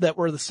signals that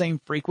were the same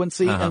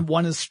frequency and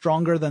one is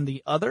stronger than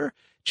the other,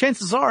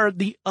 chances are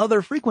the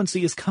other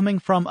frequency is coming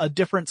from a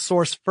different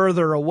source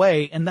further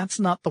away, and that's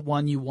not the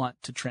one you want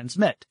to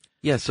transmit.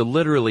 Yeah, so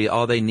literally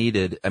all they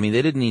needed, I mean,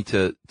 they didn't need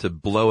to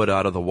blow it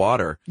out of the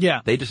water. Yeah.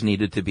 They just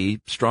needed to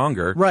be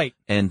stronger. Right.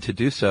 And to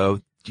do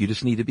so, you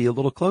just need to be a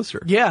little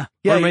closer. Yeah.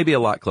 Yeah. Or maybe a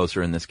lot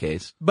closer in this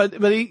case.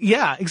 But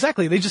yeah,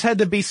 exactly. They just had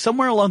to be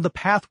somewhere along the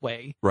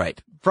pathway. Right.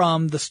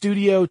 From the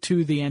studio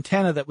to the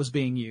antenna that was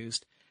being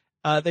used.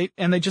 They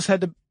just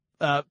had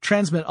to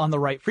transmit on the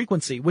right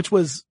frequency,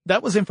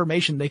 that was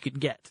information they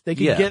could get. They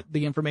could get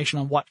the information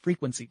on what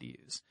frequency to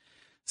use.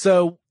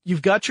 So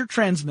you've got your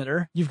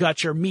transmitter, you've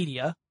got your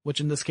media, which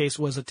in this case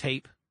was a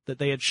tape that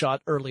they had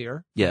shot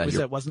earlier. Yeah.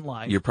 That wasn't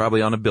live. You're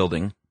probably on a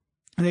building.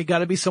 And they got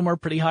to be somewhere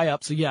pretty high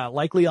up. So yeah,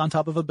 likely on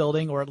top of a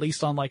building or at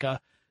least on like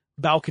a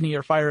balcony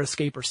or fire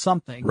escape or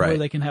something where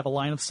they can have a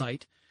line of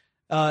sight.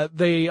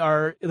 They've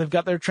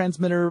got their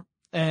transmitter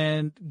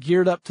and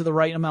geared up to the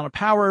right amount of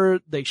power.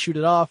 They shoot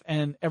it off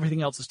and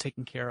everything else is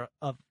taken care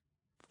of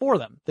for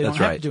them. They don't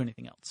have to do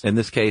anything else. In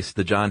this case,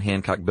 the John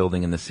Hancock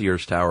building and the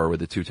Sears Tower were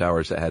the two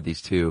towers that had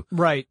these two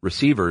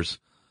receivers.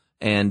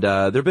 And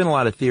there have been a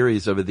lot of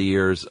theories over the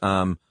years.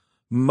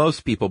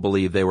 Most people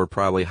believe they were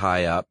probably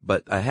high up,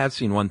 but I have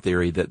seen one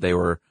theory that they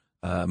were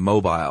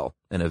mobile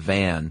in a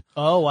van.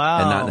 Oh, wow.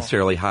 And not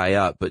necessarily high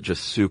up, but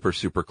just super,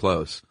 super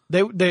close.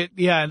 That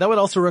would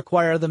also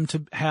require them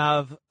to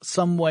have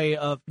some way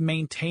of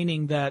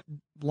maintaining that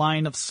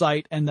line of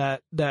sight and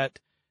that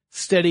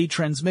steady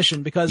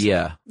transmission because,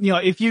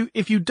 if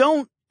you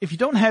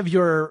don't have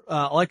your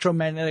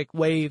electromagnetic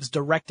waves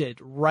directed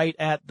right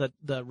at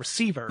the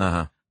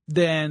receiver,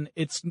 then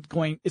it's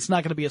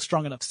not going to be a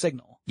strong enough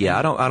signal. Yeah,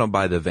 I don't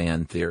buy the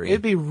van theory.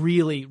 It'd be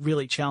really,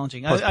 really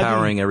challenging. Plus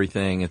powering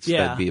everything,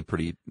 that'd be a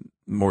pretty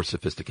more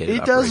sophisticated.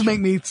 It does make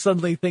me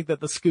suddenly think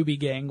that the Scooby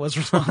Gang was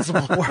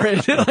responsible for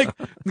it, like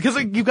because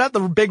you've got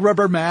the big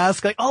rubber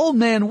mask, like Old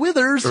Man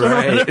Withers,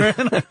 right? Or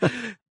whatever.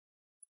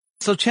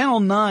 So Channel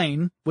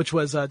 9, which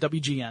was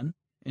WGN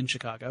in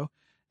Chicago,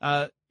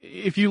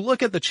 if you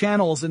look at the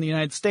channels in the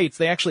United States,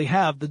 they actually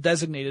have the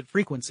designated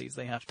frequencies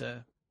they have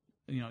to,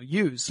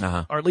 use,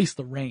 or at least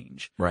the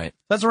range. Right.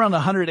 That's around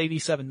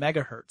 187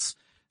 megahertz.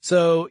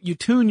 So you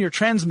tune your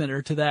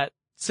transmitter to that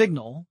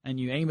signal and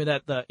you aim it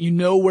at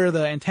where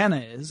the antenna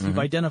is. You've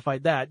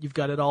identified that. You've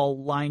got it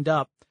all lined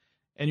up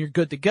and you're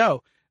good to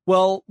go.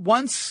 Well,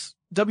 once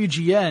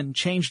WGN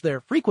changed their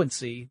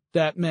frequency,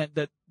 that meant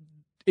that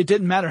it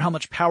didn't matter how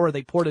much power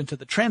they poured into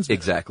the transmitter.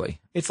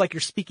 Exactly. It's like you're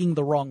speaking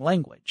the wrong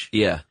language.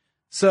 Yeah.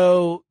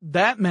 So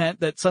that meant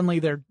that suddenly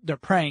their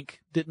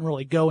prank didn't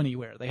really go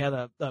anywhere. They had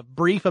a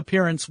brief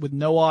appearance with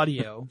no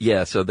audio.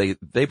 Yeah. So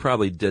they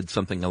probably did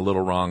something a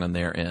little wrong on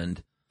their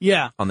end.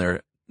 Yeah.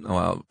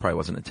 Well, it probably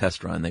wasn't a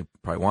test run. They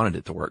probably wanted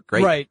it to work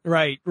great.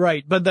 Right.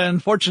 But then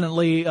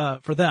unfortunately,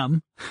 for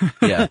them,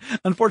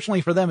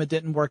 unfortunately for them, it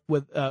didn't work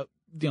without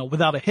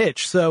a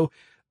hitch. So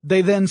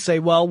they then say,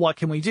 well, what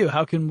can we do?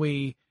 How can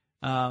we,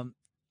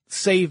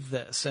 save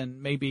this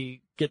and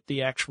maybe get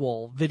the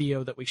actual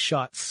video that we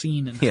shot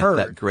seen and heard?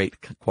 That great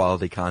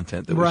quality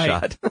content that we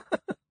shot.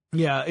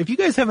 Yeah. If you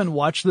guys haven't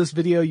watched this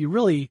video, you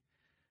really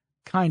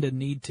kind of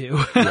need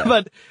to. Yeah.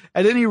 But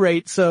at any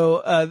rate,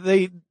 so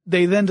they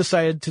then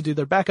decided to do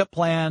their backup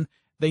plan.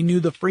 They knew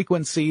the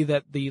frequency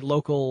that the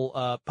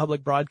local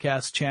public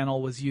broadcast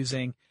channel was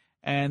using,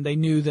 and they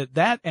knew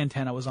that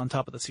antenna was on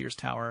top of the Sears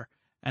Tower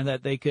and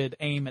that they could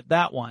aim at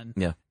that one.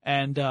 Yeah.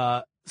 And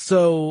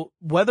so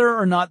whether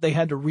or not they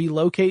had to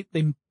relocate,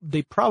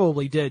 they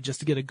probably did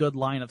just to get a good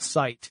line of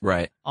sight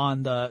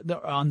on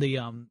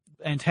the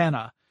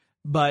antenna.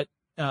 But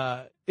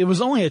it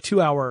was only a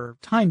 2-hour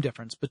time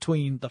difference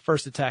between the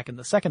first attack and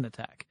the second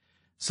attack.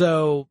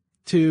 So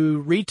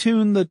to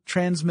retune the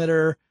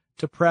transmitter,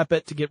 to prep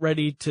it, to get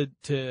ready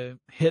to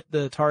hit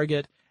the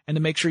target, and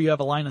to make sure you have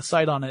a line of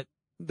sight on it,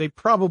 they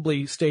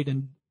probably stayed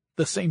in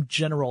the same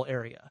general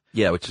area.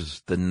 Yeah, which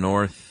is the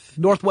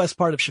northwest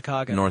part of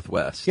Chicago.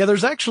 Northwest. Yeah,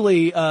 there's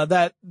actually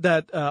that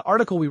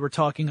article we were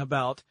talking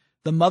about,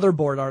 the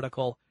motherboard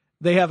article.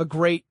 They have a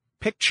great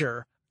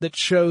picture that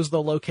shows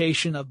the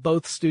location of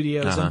both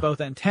studios and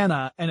both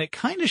antenna, and it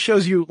kind of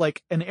shows you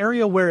like an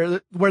area where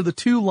the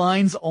two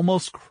lines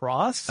almost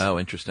cross. Oh,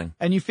 interesting.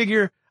 And you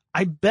figure,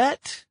 I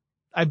bet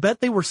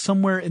they were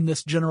somewhere in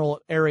this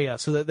general area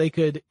so that they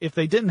could, if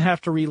they didn't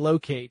have to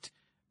relocate,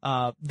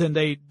 then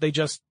they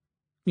just,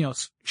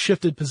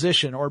 shifted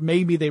position, or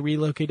maybe they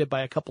relocated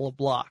by a couple of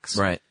blocks.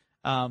 Right.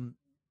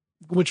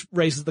 Which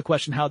raises the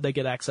question, how'd they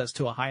get access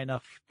to a high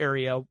enough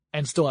area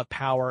and still have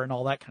power and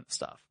all that kind of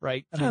stuff,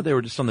 right? They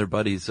were just on their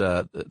buddy's,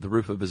 the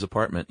roof of his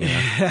apartment,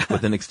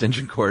 with an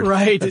extension cord.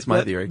 Right. That's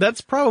my theory.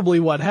 That's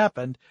probably what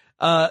happened.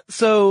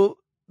 So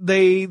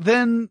they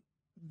then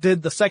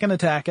did the second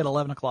attack at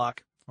 11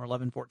 o'clock or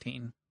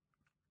 11:14,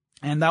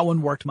 and that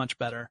one worked much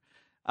better.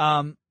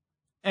 And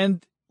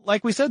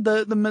like we said,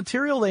 the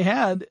material they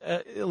had,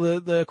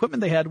 the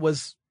equipment they had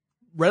was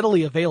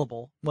readily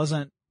available.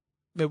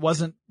 It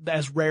wasn't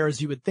as rare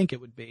as you would think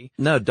it would be.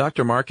 No,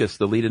 Dr. Marcus,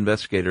 the lead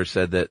investigator,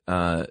 said that,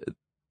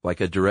 like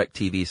a direct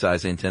TV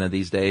size antenna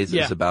these days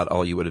is about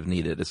all you would have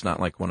needed. It's not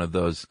like one of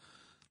those,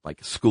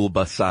 like school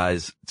bus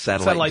size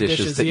satellite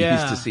dishes that you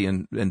used to see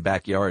in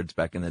backyards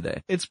back in the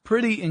day. It's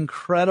pretty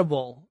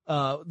incredible,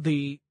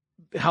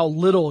 how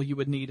little you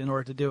would need in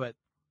order to do it.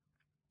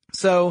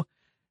 So,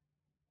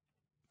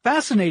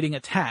 fascinating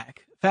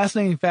attack.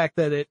 Fascinating fact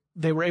that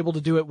they were able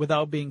to do it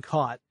without being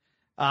caught.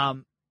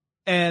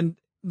 And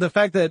the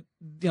fact that,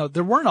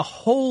 there weren't a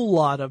whole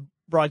lot of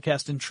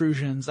broadcast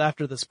intrusions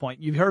after this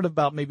point. You've heard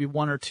about maybe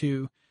one or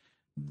two.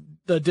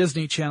 The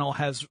Disney Channel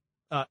has,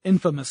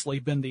 infamously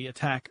been the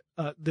attack,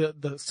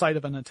 the site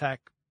of an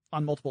attack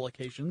on multiple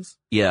occasions.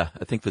 Yeah.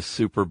 I think the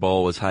Super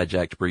Bowl was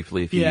hijacked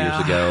briefly a few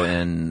years ago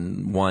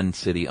in one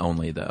city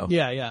only, though.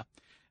 Yeah.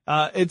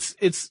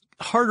 It's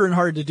harder and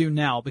harder to do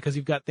now because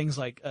you've got things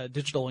like,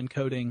 digital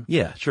encoding.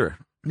 Yeah, sure.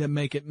 That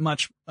make it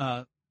much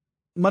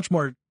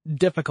more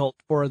difficult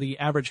for the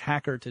average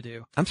hacker to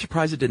do. I'm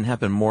surprised it didn't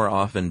happen more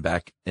often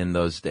back in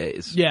those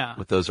days. Yeah.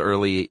 With those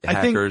early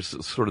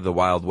hackers, sort of the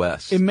Wild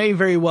West. It may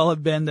very well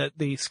have been that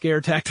the scare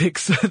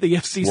tactics the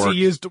FCC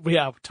used,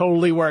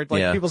 totally worked.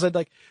 Like people said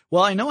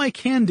well, I know I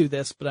can do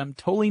this, but I'm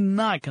totally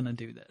not going to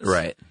do this.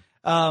 Right.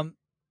 And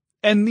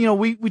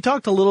we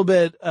talked a little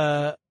bit,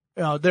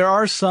 there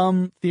are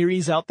some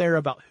theories out there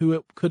about who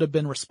it could have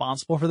been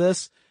responsible for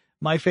this.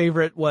 My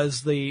favorite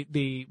was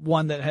the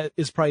one that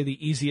is probably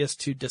the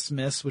easiest to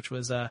dismiss, which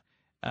was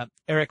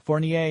Eric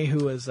Fournier,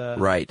 who was a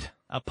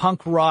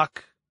punk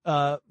rock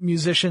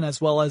musician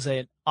as well as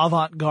an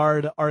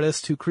avant-garde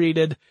artist who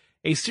created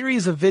a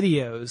series of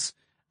videos.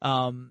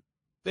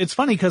 It's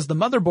funny because the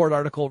Motherboard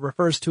article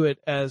refers to it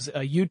as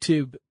a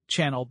YouTube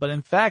channel, but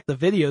in fact the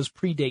videos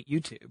predate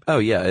YouTube. Oh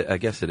yeah, I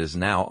guess it is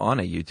now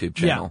on a YouTube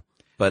channel.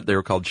 but they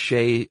were called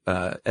Shay,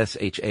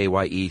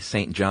 S-H-A-Y-E,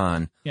 St.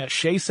 John. Yeah,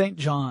 Shay St.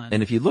 John.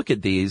 And if you look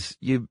at these,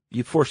 you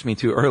forced me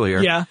to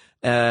earlier. Yeah.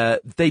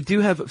 They do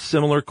have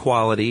similar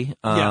quality.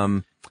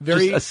 Very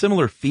just a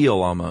similar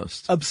feel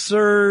almost.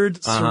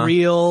 Absurd,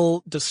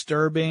 surreal,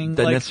 disturbing.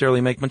 Doesn't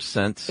necessarily make much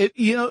sense.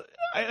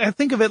 I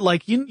think of it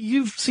like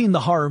you've seen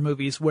the horror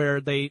movies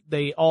where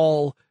they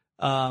all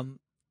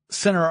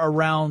center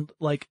around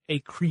like a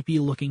creepy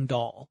looking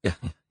doll. Yeah.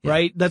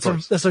 Right? That's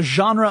a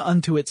genre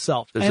unto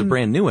itself. There's a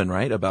brand new one,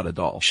 right? About a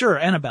doll. Sure,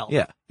 Annabelle.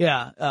 Yeah.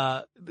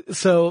 Yeah.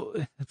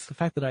 So it's the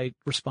fact that I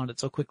responded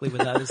so quickly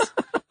with that is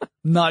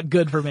not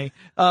good for me.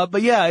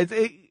 But yeah,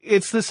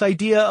 it's this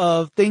idea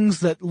of things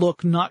that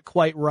look not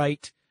quite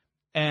right.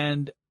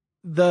 And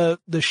the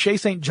Shay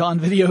St. John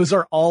videos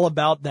are all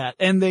about that.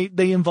 And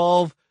they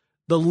involve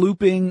the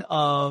looping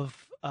of,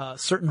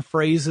 certain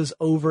phrases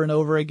over and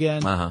over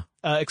again.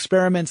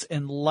 Experiments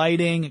in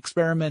lighting,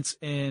 experiments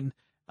in,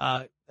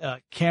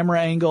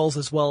 camera angles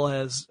as well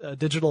as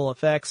digital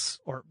effects,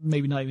 or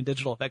maybe not even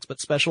digital effects,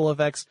 but special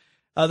effects.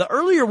 The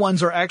earlier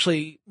ones are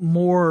actually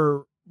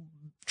more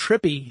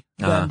trippy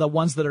than the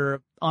ones that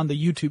are on the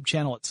YouTube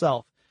channel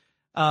itself.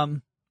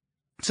 So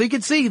you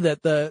can see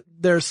that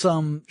there's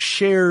some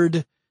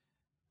shared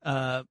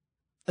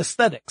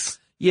aesthetics.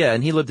 Yeah,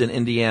 and he lived in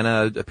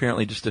Indiana,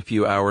 apparently just a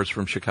few hours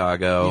from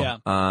Chicago.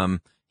 Yeah.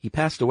 He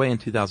passed away in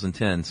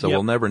 2010, so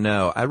we'll never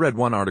know. I read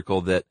one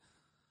article that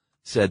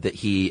said that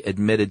he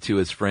admitted to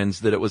his friends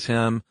that it was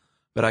him,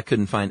 but I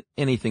couldn't find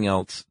anything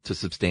else to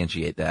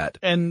substantiate that.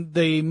 And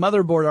the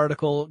Motherboard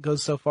article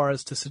goes so far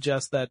as to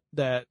suggest that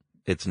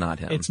it's not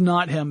him. It's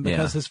not him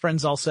because his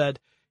friends all said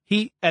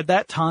at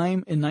that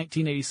time in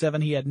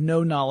 1987, he had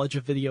no knowledge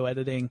of video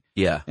editing.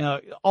 Yeah.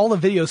 All the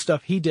video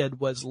stuff he did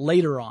was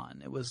later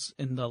on. It was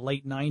in the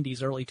late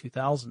 90s, early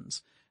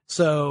 2000s.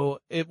 So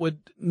it would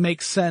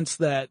make sense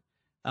that,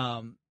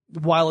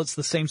 while it's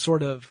the same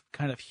sort of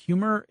kind of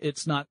humor,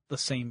 it's not the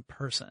same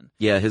person.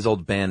 Yeah, his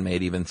old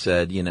bandmate even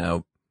said,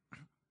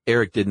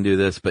 Eric didn't do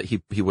this, but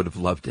he would have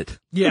loved it.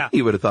 Yeah.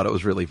 He would have thought it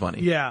was really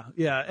funny. Yeah,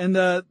 yeah.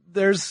 And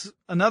there's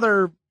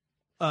another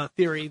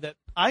theory that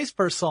I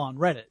first saw on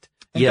Reddit.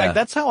 In fact,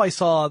 that's how I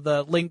saw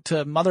the link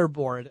to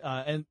Motherboard.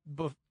 And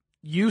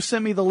you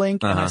sent me the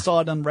link, and I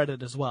saw it on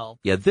Reddit as well.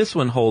 Yeah, this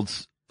one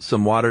holds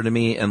some water to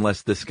me,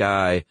 unless this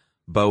guy,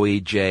 Bowie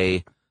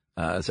J.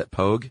 Is that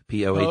Pogue?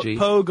 P-O-A-G?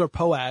 Pogue or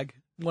Poag.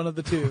 One of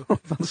the two.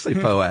 I'll say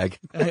Poag.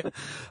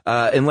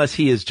 Unless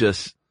he is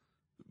just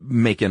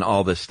making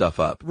all this stuff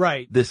up.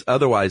 Right.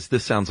 Otherwise,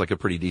 this sounds like a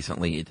pretty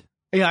decent lead.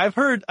 Yeah, I've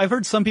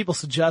heard some people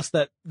suggest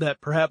that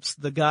perhaps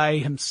the guy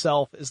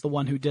himself is the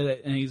one who did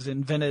it, and he's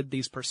invented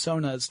these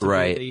personas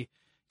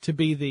to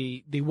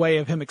be the way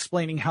of him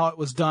explaining how it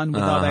was done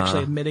without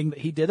actually admitting that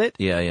he did it.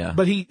 Yeah, yeah.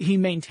 But he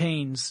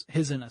maintains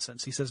his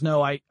innocence. He says,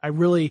 no, I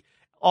really,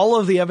 all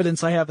of the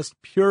evidence I have is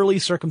purely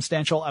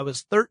circumstantial. I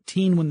was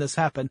 13 when this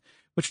happened,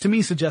 which to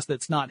me suggests that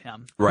it's not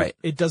him. Right.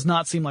 It does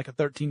not seem like a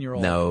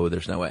 13-year-old. No,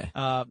 there's no way.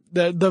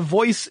 The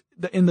voice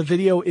in the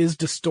video is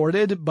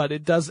distorted, but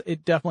it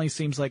definitely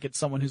seems like it's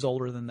someone who's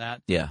older than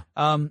that. Yeah.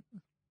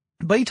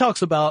 But he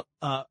talks about,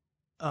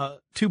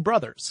 two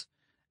brothers,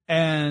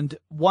 and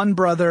one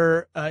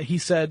brother, he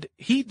said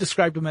he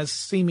described him as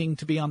seeming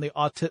to be on the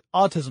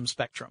autism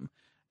spectrum,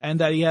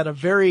 and that he had a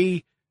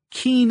very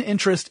keen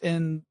interest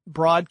in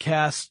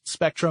broadcast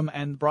spectrum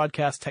and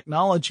broadcast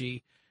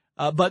technology,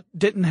 but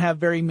didn't have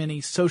very many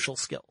social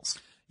skills.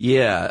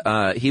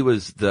 Yeah. He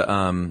was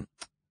the,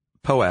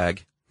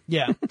 Poag.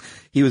 Yeah.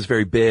 He was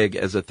very big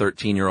as a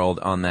 13-year-old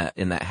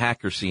in that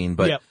hacker scene,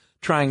 but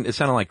it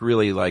sounded like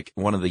really like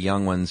one of the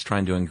young ones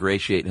trying to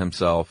ingratiate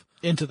himself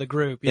into the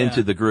group.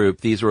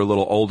 These were a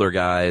little older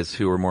guys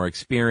who were more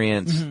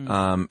experienced.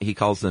 Mm-hmm. He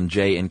calls them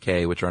J and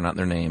K, which are not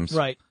their names.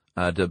 Right.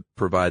 To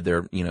provide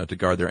to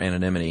guard their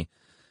anonymity.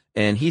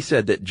 And he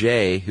said that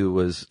Jay, who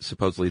was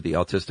supposedly the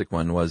autistic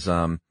one, was,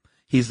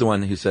 he's the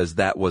one who says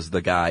that was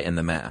the guy in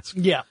the mask.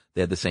 Yeah.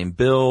 They had the same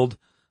build.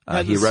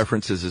 He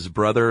references his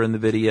brother in the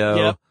video.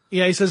 Yep.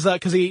 Yeah, he says that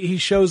because he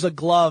shows a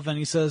glove and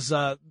he says,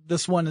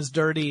 this one is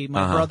dirty.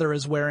 My brother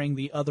is wearing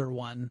the other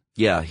one.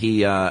 Yeah,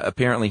 he,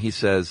 apparently he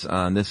says,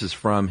 this is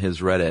from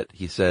his Reddit.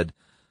 He said,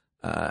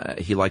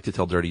 he liked to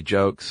tell dirty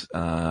jokes.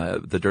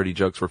 The dirty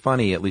jokes were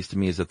funny, at least to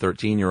me as a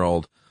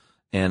 13-year-old.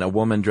 And a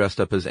woman dressed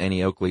up as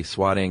Annie Oakley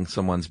swatting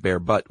someone's bare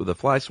butt with a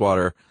fly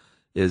swatter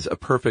is a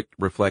perfect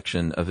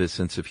reflection of his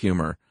sense of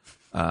humor.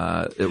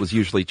 It was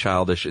usually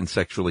childish and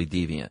sexually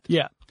deviant.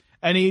 Yeah.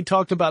 And he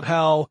talked about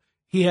how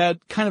he had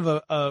kind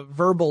of a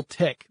verbal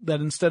tick that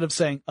instead of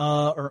saying,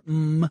 or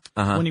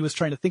when he was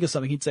trying to think of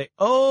something, he'd say,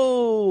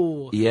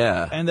 oh.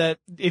 Yeah. And that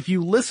if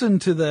you listen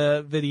to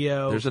the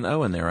video. There's an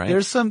O in there, right?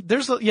 There's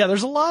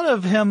a lot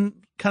of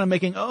him kind of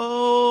making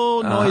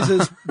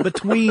noises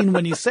between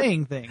when he's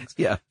saying things.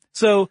 Yeah.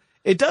 So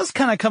it does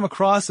kind of come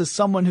across as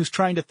someone who's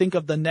trying to think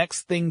of the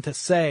next thing to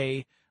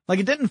say. Like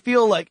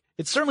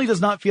it certainly does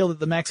not feel that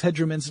the Max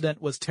Headroom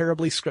incident was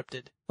terribly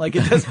scripted. Like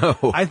it does.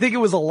 No. I think it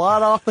was a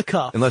lot off the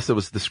cuff. Unless it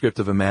was the script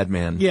of a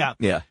madman. Yeah.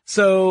 Yeah.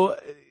 So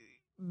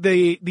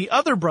the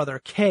other brother,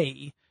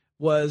 Kay,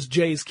 was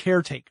Jay's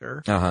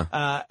caretaker.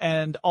 Uh-huh.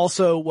 And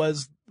also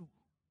was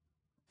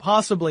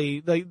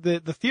possibly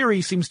the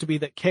theory seems to be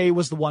that Kay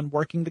was the one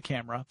working the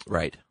camera.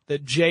 Right.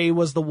 That Jay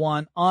was the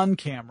one on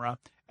camera,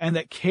 and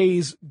that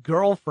Kay's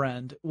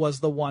girlfriend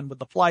was the one with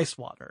the fly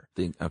swatter.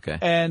 Okay.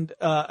 And,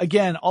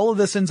 again, all of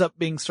this ends up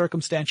being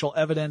circumstantial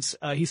evidence.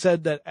 He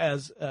said that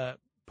as,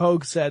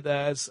 Pogue said,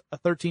 as a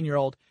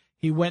 13-year-old,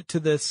 he went to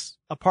this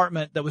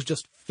apartment that was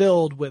just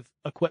filled with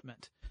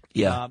equipment.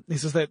 Yeah. He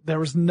says that there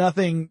was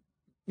nothing,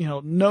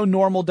 no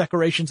normal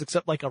decorations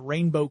except like a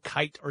rainbow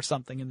kite or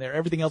something in there.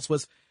 Everything else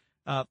was,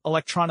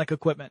 electronic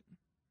equipment.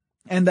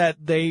 And that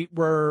the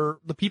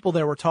people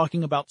there were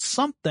talking about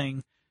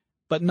something,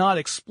 but not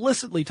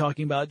explicitly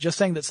talking about it, just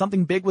saying that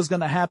something big was going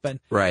to happen.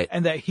 Right.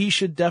 And that he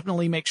should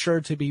definitely make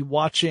sure to be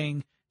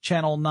watching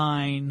Channel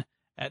 9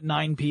 at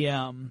 9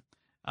 p.m.,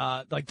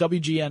 like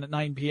WGN at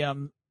 9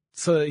 p.m.,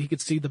 so that he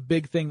could see the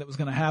big thing that was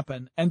going to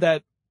happen. And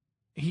that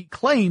he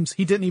claims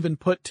he didn't even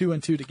put two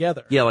and two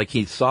together. Yeah, like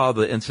he saw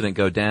the incident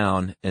go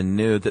down and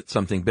knew that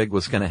something big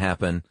was going to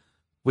happen,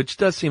 which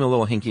does seem a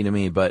little hinky to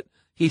me, but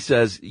he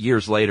says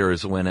years later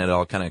is when it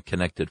all kind of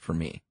connected for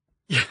me.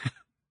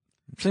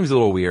 Seems a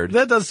little weird.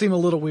 That does seem a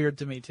little weird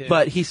to me too.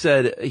 But he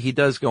said he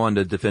does go on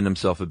to defend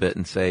himself a bit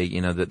and say,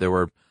 that there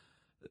were,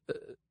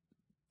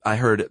 I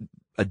heard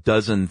a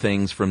dozen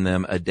things from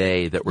them a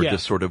day that were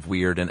just sort of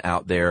weird and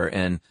out there,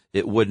 and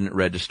it wouldn't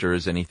register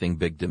as anything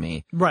big to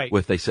me. Right.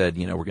 If they said,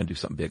 we're going to do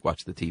something big,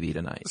 watch the TV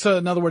tonight. So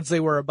in other words, they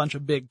were a bunch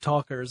of big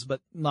talkers,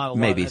 but not a lot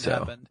Maybe had so.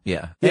 happened.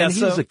 Yeah. Yeah, And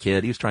he was a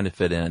kid. He was trying to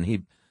fit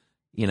in.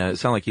 It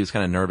sounded like he was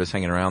kind of nervous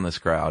hanging around this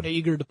crowd.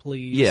 Eager to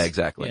please. Yeah,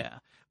 exactly. Yeah.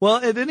 Well,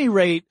 at any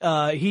rate,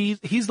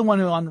 he's the one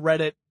who on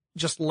Reddit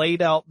just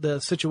laid out the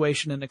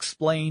situation and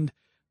explained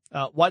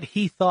what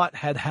he thought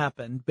had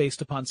happened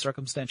based upon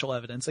circumstantial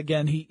evidence.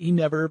 Again, he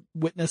never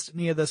witnessed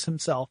any of this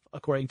himself,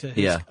 according to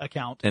his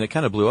account. And it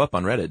kind of blew up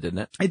on Reddit, didn't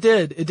it? It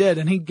did.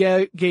 And he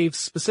gave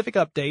specific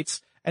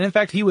updates. And in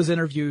fact, he was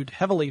interviewed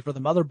heavily for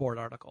the Motherboard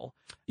article.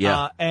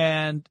 Yeah.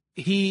 And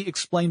he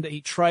explained that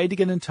he tried to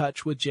get in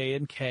touch with J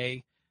and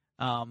K,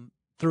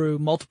 through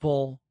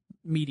multiple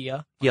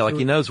media. Yeah, like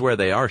he knows where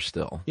they are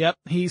still. Yep.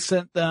 He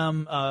sent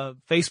them,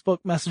 Facebook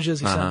messages.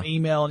 He sent them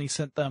email, and he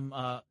sent them,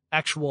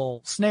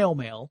 actual snail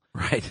mail.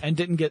 Right. And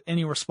didn't get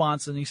any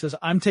response. And he says,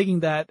 I'm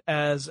taking that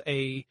as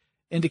a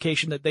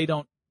indication that they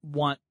don't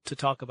want to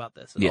talk about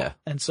this at all.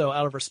 And so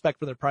out of respect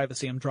for their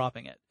privacy, I'm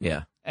dropping it.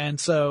 Yeah. And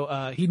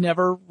so, he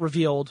never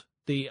revealed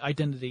the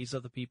identities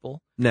of the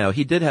people. No,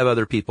 he did have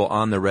other people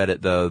on the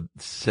Reddit, though,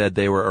 said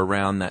they were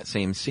around that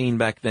same scene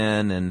back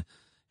then, and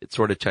it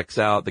sort of checks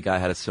out. The guy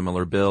had a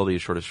similar build. He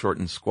was sort of short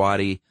and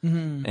squatty.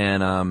 Mm-hmm.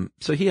 And,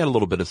 so he had a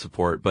little bit of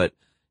support, but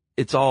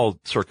it's all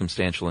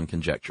circumstantial and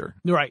conjecture.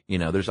 Right.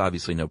 There's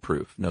obviously no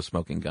proof, no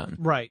smoking gun.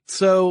 Right.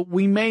 So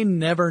we may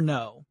never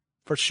know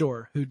for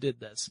sure who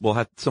did this.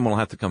 Someone will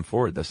have to come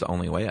forward. That's the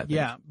only way, I think.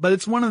 Yeah. But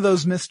it's one of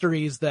those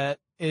mysteries that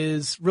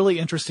is really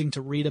interesting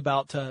to read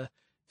about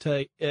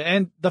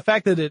and the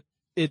fact that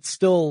it's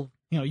still,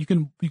 you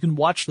can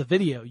watch the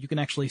video. You can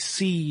actually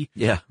see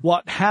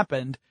what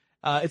happened.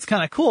 It's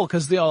kind of cool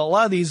because a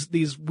lot of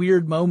these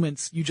weird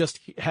moments, you just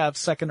have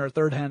second or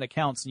third hand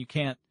accounts and you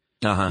can't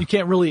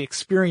really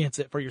experience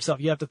it for yourself.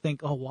 You have to think,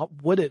 oh, what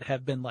would it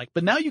have been like?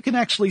 But now you can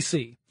actually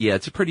see. Yeah,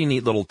 it's a pretty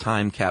neat little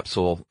time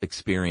capsule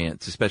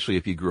experience, especially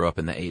if you grew up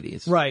in the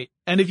 80s. Right.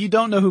 And if you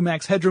don't know who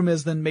Max Headroom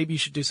is, then maybe you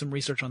should do some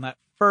research on that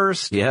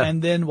first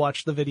and then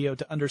watch the video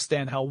to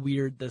understand how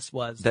weird this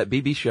was. That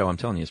BB show, I'm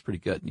telling you, is pretty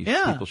good.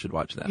 People should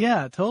watch that.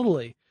 Yeah,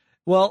 totally.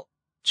 Well,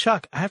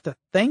 Chuck, I have to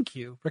thank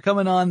you for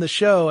coming on the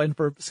show and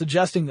for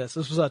suggesting this.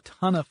 This was a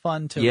ton of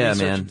fun to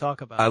research and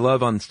talk about. I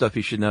love on Stuff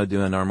You Should Know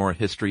doing our more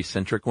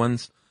history-centric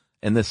ones.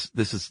 And this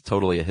is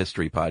totally a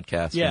history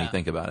podcast when you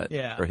think about it.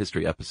 Yeah. Or a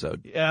history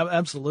episode. Yeah,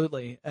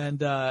 absolutely.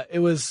 And, it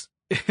was,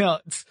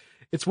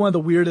 it's one of the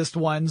weirdest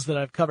ones that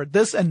I've covered.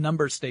 This and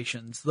number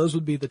stations. Those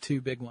would be the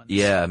two big ones.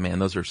 Yeah, man,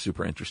 those are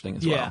super interesting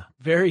as well. Yeah,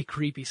 very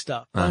creepy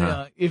stuff.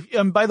 By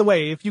the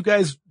way, if you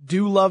guys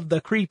do love the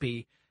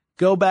creepy,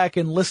 go back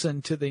and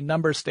listen to the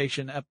number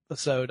station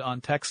episode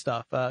on tech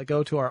stuff.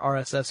 Go to our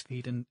RSS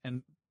feed and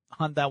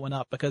hunt that one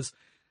up because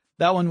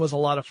that one was a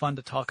lot of fun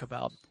to talk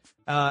about.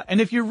 And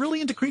if you're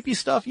really into creepy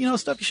stuff,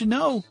 Stuff You Should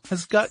Know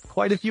has got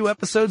quite a few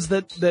episodes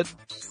that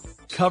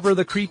cover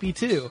the creepy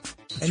too.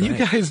 That's right. You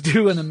guys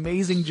do an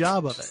amazing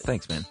job of it.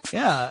 Thanks, man.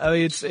 Yeah. I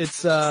mean,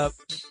 it's a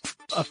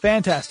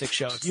fantastic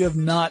show. If you have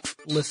not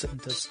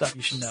listened to Stuff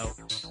You Should Know,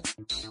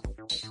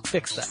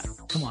 fix that.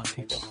 Come on,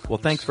 people. Well,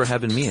 thanks for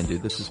having me in,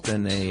 dude. This has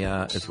been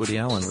as Woody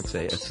Allen would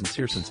say, a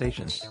sincere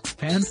sensation.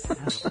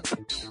 Fantastic.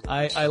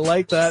 I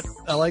like that.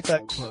 I like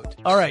that quote.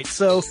 All right.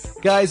 So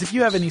guys, if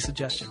you have any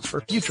suggestions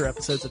for future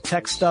episodes of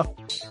Tech Stuff,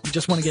 you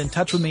just want to get in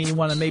touch with me, you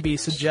want to maybe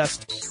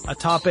suggest a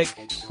topic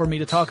for me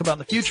to talk about in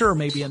the future, or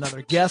maybe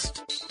another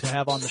guest to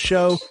have on the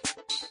show,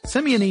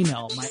 send me an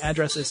email. My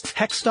address is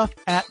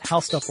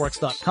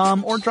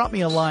techstuff@howstuffworks.com, or drop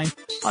me a line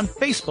on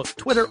Facebook,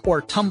 Twitter,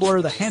 or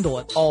Tumblr. The handle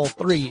at all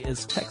three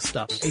is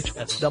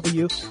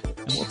TechStuffHSW,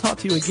 and we'll talk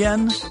to you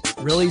again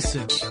really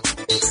soon.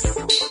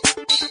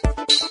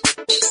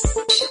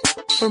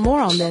 For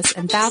more on this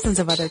and thousands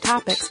of other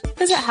topics,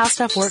 visit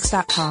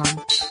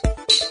howstuffworks.com.